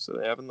Raiders too, so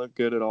they haven't looked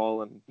good at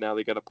all. And now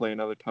they got to play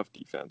another tough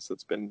defense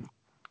that's been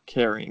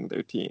carrying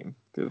their team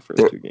through the first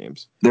Their, two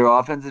games. their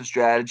offensive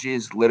strategy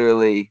is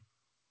literally,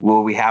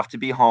 well, we have to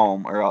be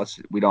home or else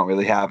we don't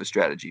really have a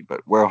strategy.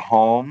 But we're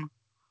home.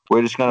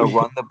 We're just going to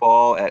run the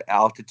ball at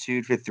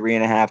altitude for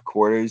 3.5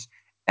 quarters,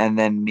 and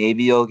then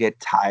maybe you'll get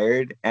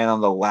tired. And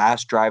on the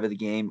last drive of the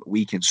game,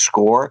 we can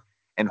score.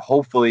 And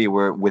hopefully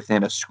we're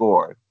within a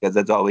score because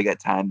that's all we got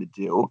time to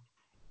do.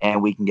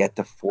 And we can get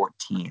to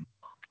 14.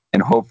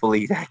 And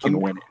hopefully that can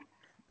win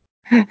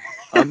it.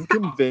 I'm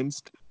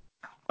convinced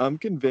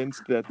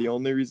that the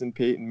only reason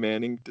Peyton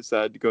Manning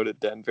decided to go to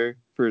Denver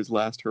for his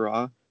last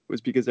hurrah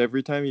was because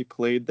every time he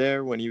played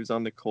there when he was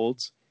on the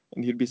Colts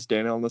and he'd be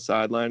standing on the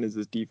sideline as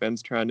his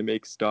defense trying to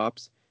make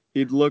stops,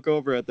 he'd look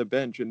over at the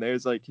bench and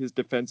there's like his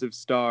defensive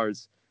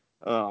stars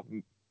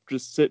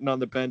just sitting on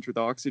the bench with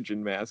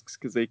oxygen masks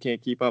because they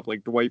can't keep up.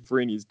 Like Dwight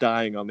Freeney's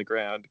dying on the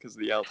ground because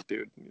of the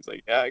altitude. And he's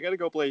like, yeah, I got to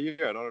go play here.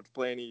 I don't have to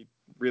play any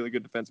really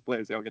good defensive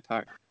players. They all get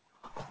tired.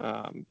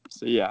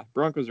 So yeah,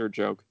 Broncos are a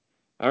joke.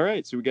 All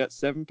right, so we got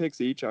 7 picks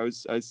each. I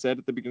said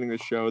at the beginning of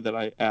the show that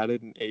I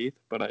added an 8th,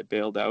 but I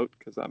bailed out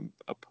because I'm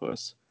a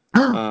puss.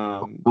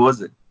 What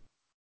was it?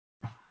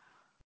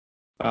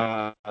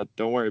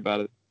 Don't worry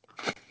about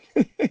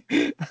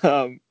it.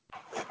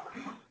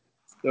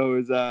 So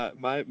is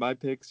my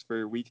picks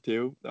for week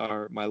 2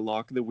 are my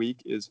lock of the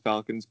week is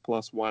Falcons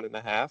plus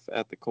 1.5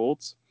 at the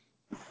Colts,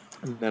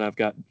 and then I've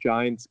got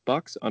Giants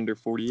Bucks under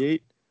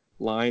 48,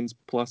 Lions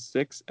plus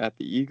 6 at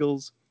the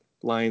Eagles,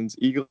 Lions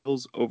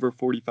Eagles over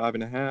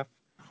 45.5,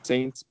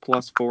 Saints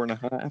plus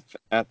 4.5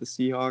 at the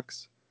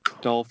Seahawks,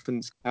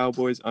 Dolphins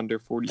Cowboys under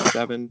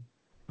 47,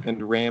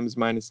 and Rams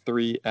minus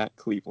 3 at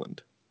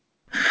Cleveland.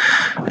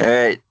 All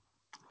right.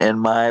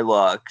 And my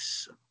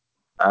locks,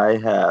 I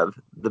have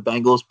the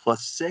Bengals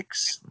plus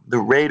 6, the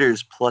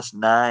Raiders plus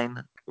 9,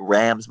 the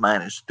Rams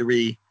minus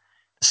 3,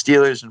 the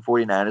Steelers and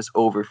 49ers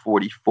over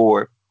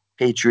 44,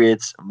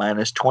 Patriots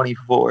minus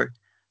 24,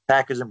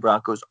 Packers and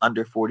Broncos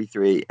under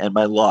 43, and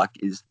my lock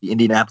is the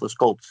Indianapolis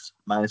Colts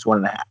minus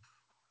 1.5.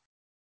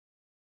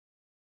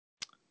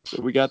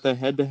 So we got the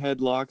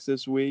head-to-head locks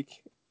this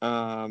week.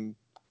 Go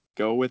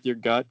with your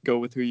gut. Go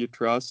with who you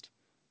trust.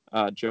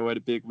 Joe had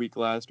a big week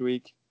last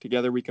week.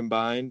 Together we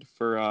combined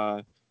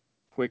for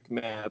quick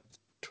math,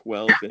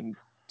 12-6.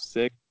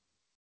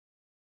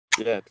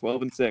 Yeah,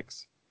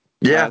 12-6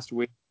 last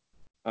week.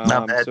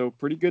 Not bad. So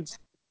pretty good start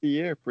to the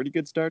year. Pretty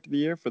good start to the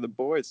year for the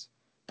boys.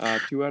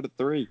 2 out of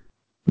 3.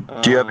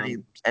 Do you have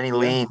any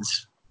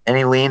leans?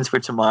 Any leans for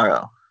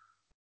tomorrow?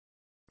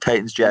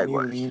 Titans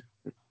Jaguars.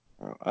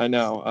 I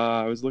know.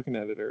 I was looking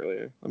at it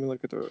earlier. Let me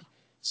look at the.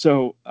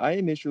 So I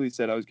initially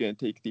said I was going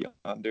to take the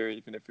under,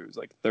 even if it was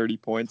like 30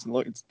 points. And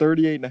look, it's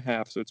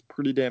 38.5, so it's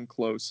pretty damn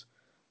close.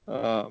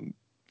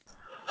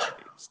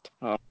 It's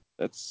tough.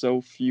 That's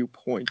so few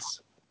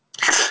points.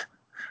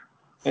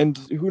 And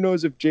who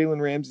knows if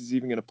Jalen Ramsey's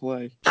even going to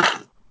play?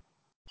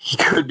 He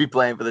could be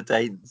playing for the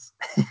Titans.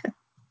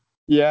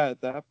 Yeah,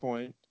 at that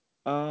point.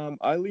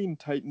 I lean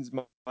Titans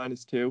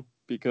minus 2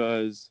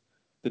 because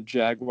the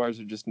Jaguars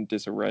are just in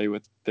disarray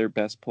with their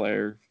best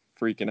player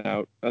freaking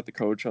out at the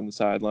coach on the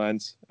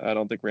sidelines. I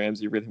don't think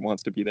Ramsey really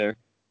wants to be there.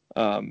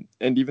 And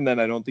even then,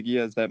 I don't think he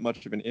has that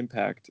much of an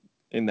impact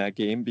in that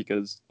game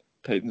because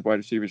Titans wide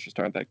receivers just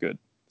aren't that good.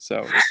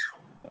 So,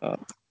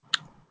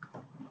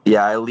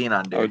 yeah, I lean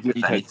under, I would lean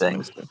if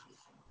anything.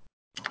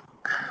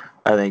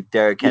 I think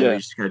Derrick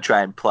Henry's just going to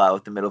try and plow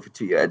up the middle for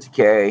 2 yards of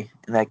carry,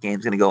 and that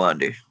game's going to go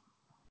under.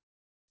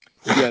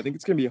 Yeah, I think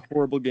it's going to be a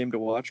horrible game to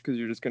watch because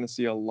you're just going to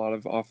see a lot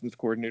of offensive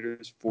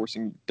coordinators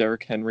forcing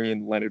Derrick Henry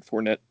and Leonard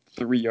Fournette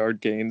 3-yard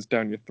gains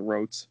down your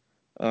throats.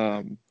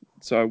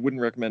 So I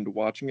wouldn't recommend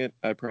watching it.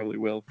 I probably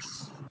will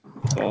because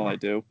that's all I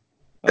do.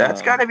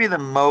 That's got to be the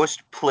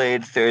most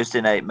played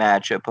Thursday night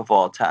matchup of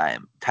all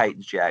time,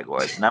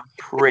 Titans-Jaguars, and I'm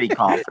pretty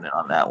confident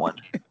on that one.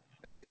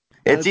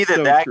 It's either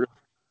so that true.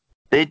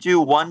 They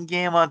do one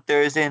game on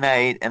Thursday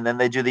night, and then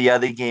they do the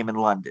other game in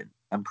London.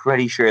 I'm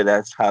pretty sure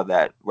that's how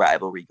that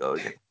rivalry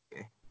goes.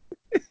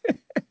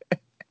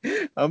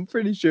 I'm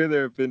pretty sure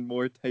there have been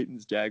more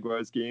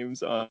Titans-Jaguars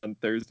games on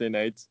Thursday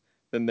nights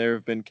than there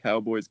have been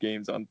Cowboys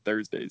games on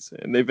Thursdays.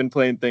 And they've been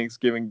playing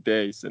Thanksgiving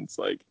Day since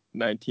like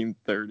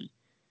 1930.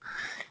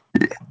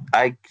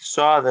 I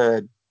saw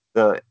the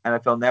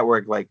NFL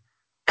Network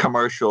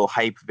commercial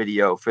hype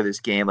video for this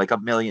game like a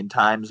million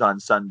times on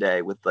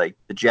Sunday with like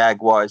the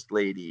Jaguars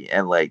lady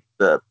and like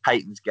the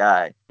Titans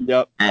guy.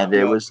 Yep. And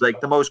it was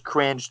like the most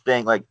cringe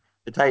thing. Like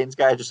the Titans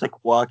guy just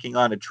like walking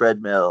on a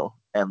treadmill,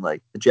 and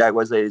like the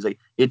Jaguars lady's like,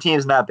 "Your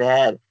team's not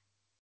bad.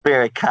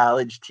 We're a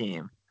college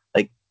team."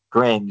 Like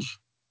cringe.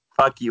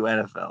 Fuck you,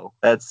 NFL.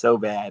 That's so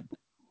bad.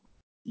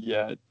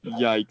 Yeah,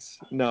 yikes.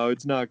 No,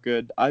 it's not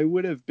good. I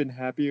would have been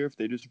happier if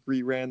they just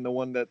reran the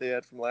one that they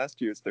had from last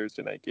year's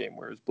Thursday night game,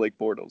 where it was Blake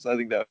Bortles. I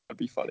think that would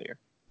be funnier.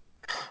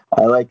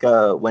 I like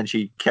when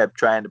she kept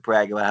trying to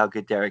brag about how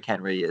good Derrick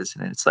Henry is,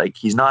 and it's like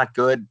he's not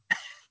good.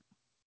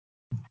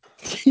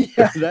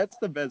 Yeah, that's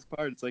the best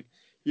part. It's like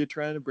you're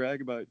trying to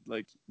brag about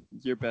like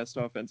your best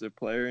offensive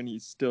player, and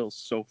he's still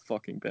so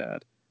fucking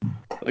bad.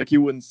 Like he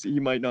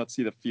might not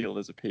see the field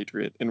as a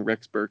Patriot, and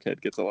Rex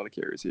Burkhead gets a lot of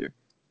carries here.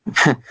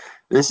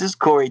 This is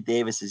Corey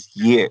Davis's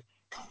year.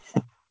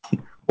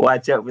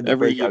 Watch out for the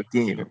Every breakout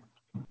year. game.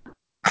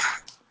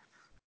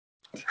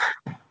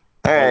 All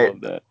I right.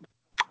 love that.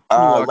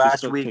 Walker's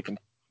still Last kicking.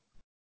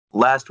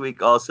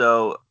 week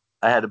also,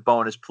 I had a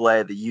bonus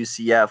play, the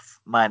UCF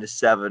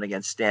 -7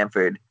 against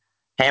Stanford.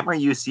 Hammer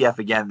UCF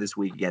again this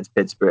week against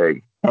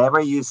Pittsburgh.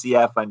 Hammer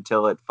UCF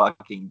until it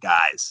fucking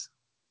dies.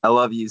 I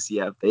love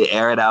UCF. They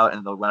air it out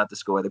and they'll run up the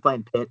score. They're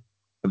playing Pitt.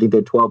 I think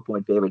they're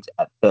 12-point favorites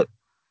at Pitt.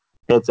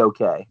 Pitt's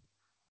okay,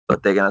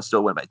 but they're going to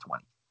still win by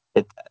 20.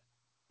 Hit that.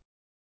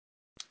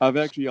 I've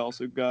actually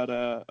also got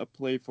a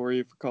play for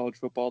you for college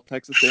football.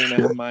 Texas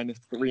A&M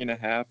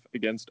 -3.5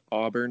 against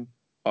Auburn.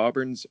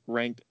 Auburn's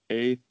ranked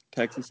 8th.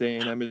 Texas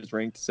A&M is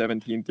ranked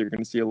 17th. You're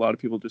going to see a lot of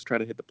people just try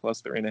to hit the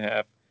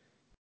 +3.5.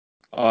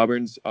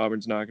 Auburn's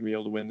not going to be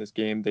able to win this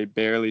game. They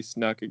barely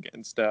snuck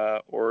against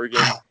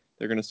Oregon.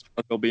 They're going to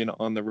struggle being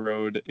on the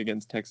road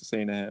against Texas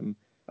A&M.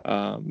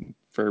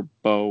 For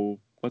Bo,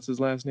 what's his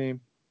last name?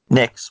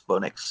 Bo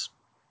Nix.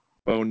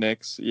 Bo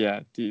Nix.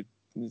 Yeah,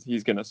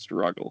 he's going to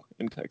struggle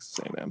in Texas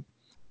A&M.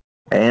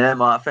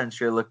 A&M offense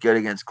sure looked good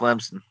against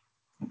Clemson.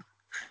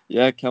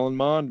 Yeah, Kellen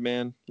Mond,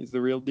 man. He's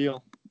the real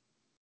deal.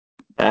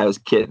 I was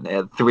kidding. They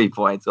had 3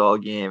 points all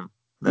game.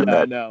 Yeah,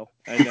 I know.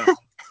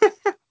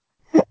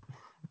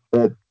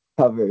 That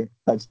cover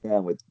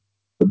touchdown with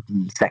a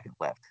second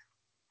left.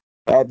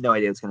 I have no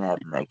idea what's going to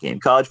happen in that game.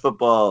 College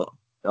football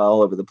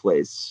all over the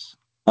place.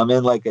 I'm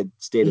in like a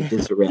state of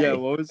disarray. Yeah,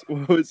 what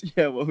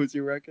was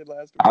your record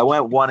last week? I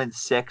went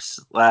 1-6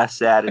 last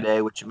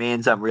Saturday, which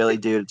means I'm really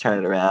due to turn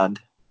it around.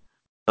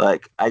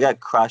 Like I got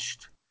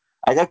crushed.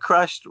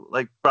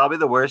 Like probably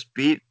the worst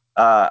beat.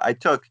 I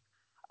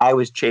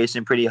was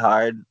chasing pretty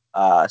hard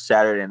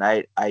Saturday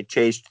night. I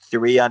chased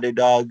 3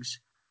 underdogs.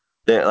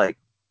 They're like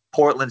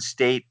Portland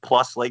State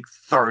plus like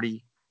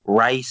 30,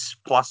 Rice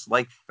plus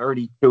like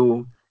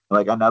 32,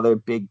 like another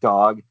big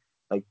dog.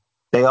 Like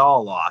they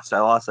all lost. I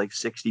lost like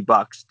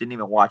 $60. Didn't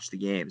even watch the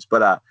games.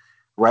 But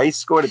Rice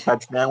scored a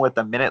touchdown with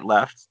a minute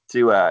left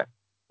to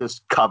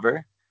just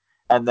cover.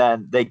 And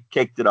then they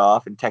kicked it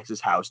off and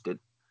Texas housed it.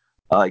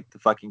 Like the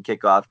fucking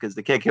kickoff because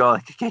the kick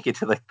only could kick it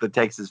to like the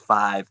Texas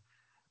 5.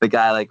 The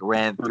guy like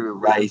ran through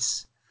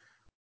Rice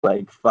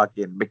like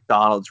fucking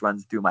McDonald's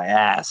runs through my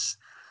ass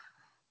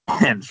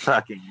and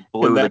fucking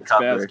blew the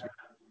cover. Fast.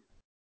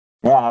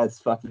 Yeah, it's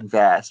fucking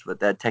fast, but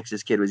that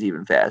Texas kid was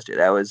even faster.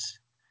 That was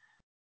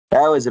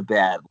a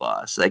bad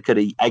loss. I could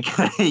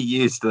have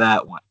used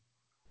that one,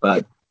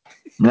 but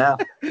yeah,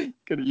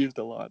 could have used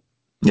a lot.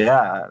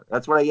 Yeah,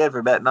 that's what I get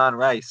for betting on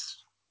Rice.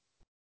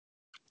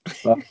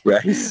 Fuck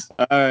Rice.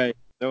 All right.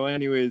 So,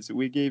 anyways,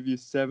 we gave you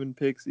 7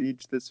 picks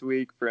each this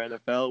week for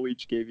NFL. We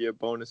each gave you a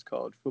bonus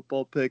college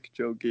football pick.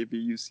 Joe gave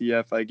you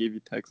UCF. I gave you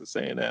Texas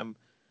A&M.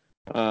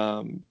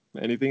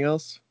 Anything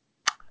else?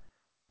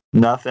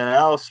 Nothing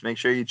else. Make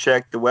sure you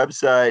check the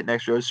website,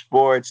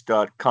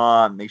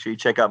 nextrowsports.com. Make sure you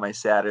check out my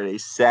Saturday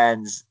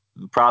sends.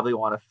 You probably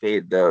want to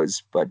fade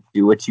those, but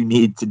do what you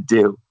need to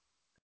do.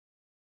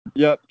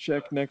 Yep,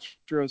 check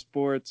Nextro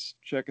Sports.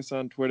 Check us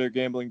on Twitter,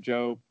 Gambling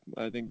Joe.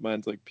 I think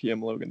mine's like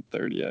PM Logan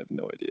 30. I have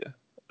no idea.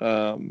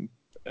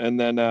 And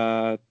then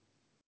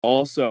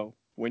also,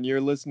 when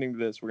you're listening to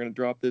this, we're going to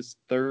drop this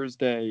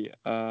Thursday,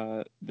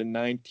 the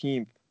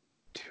 19th.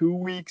 2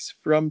 weeks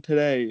from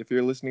today, if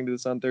you're listening to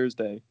this on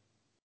Thursday,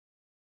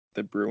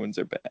 the Bruins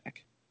are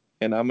back.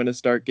 And I'm going to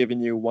start giving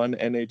you one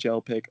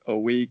NHL pick a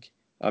week.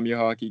 I'm your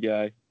hockey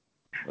guy.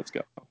 Let's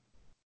go.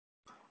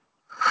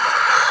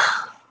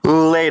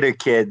 Later,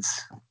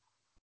 kids.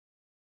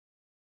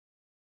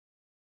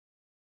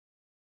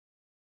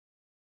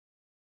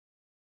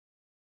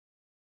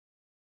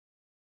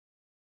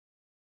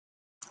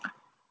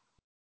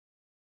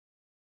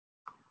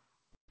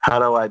 How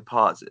do I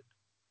pause it?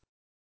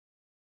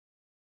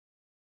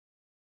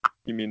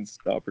 You mean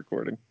stop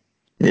recording?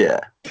 Yeah.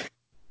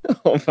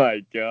 Oh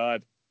my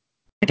God.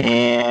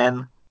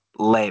 And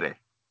later.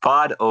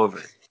 Pod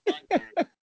over.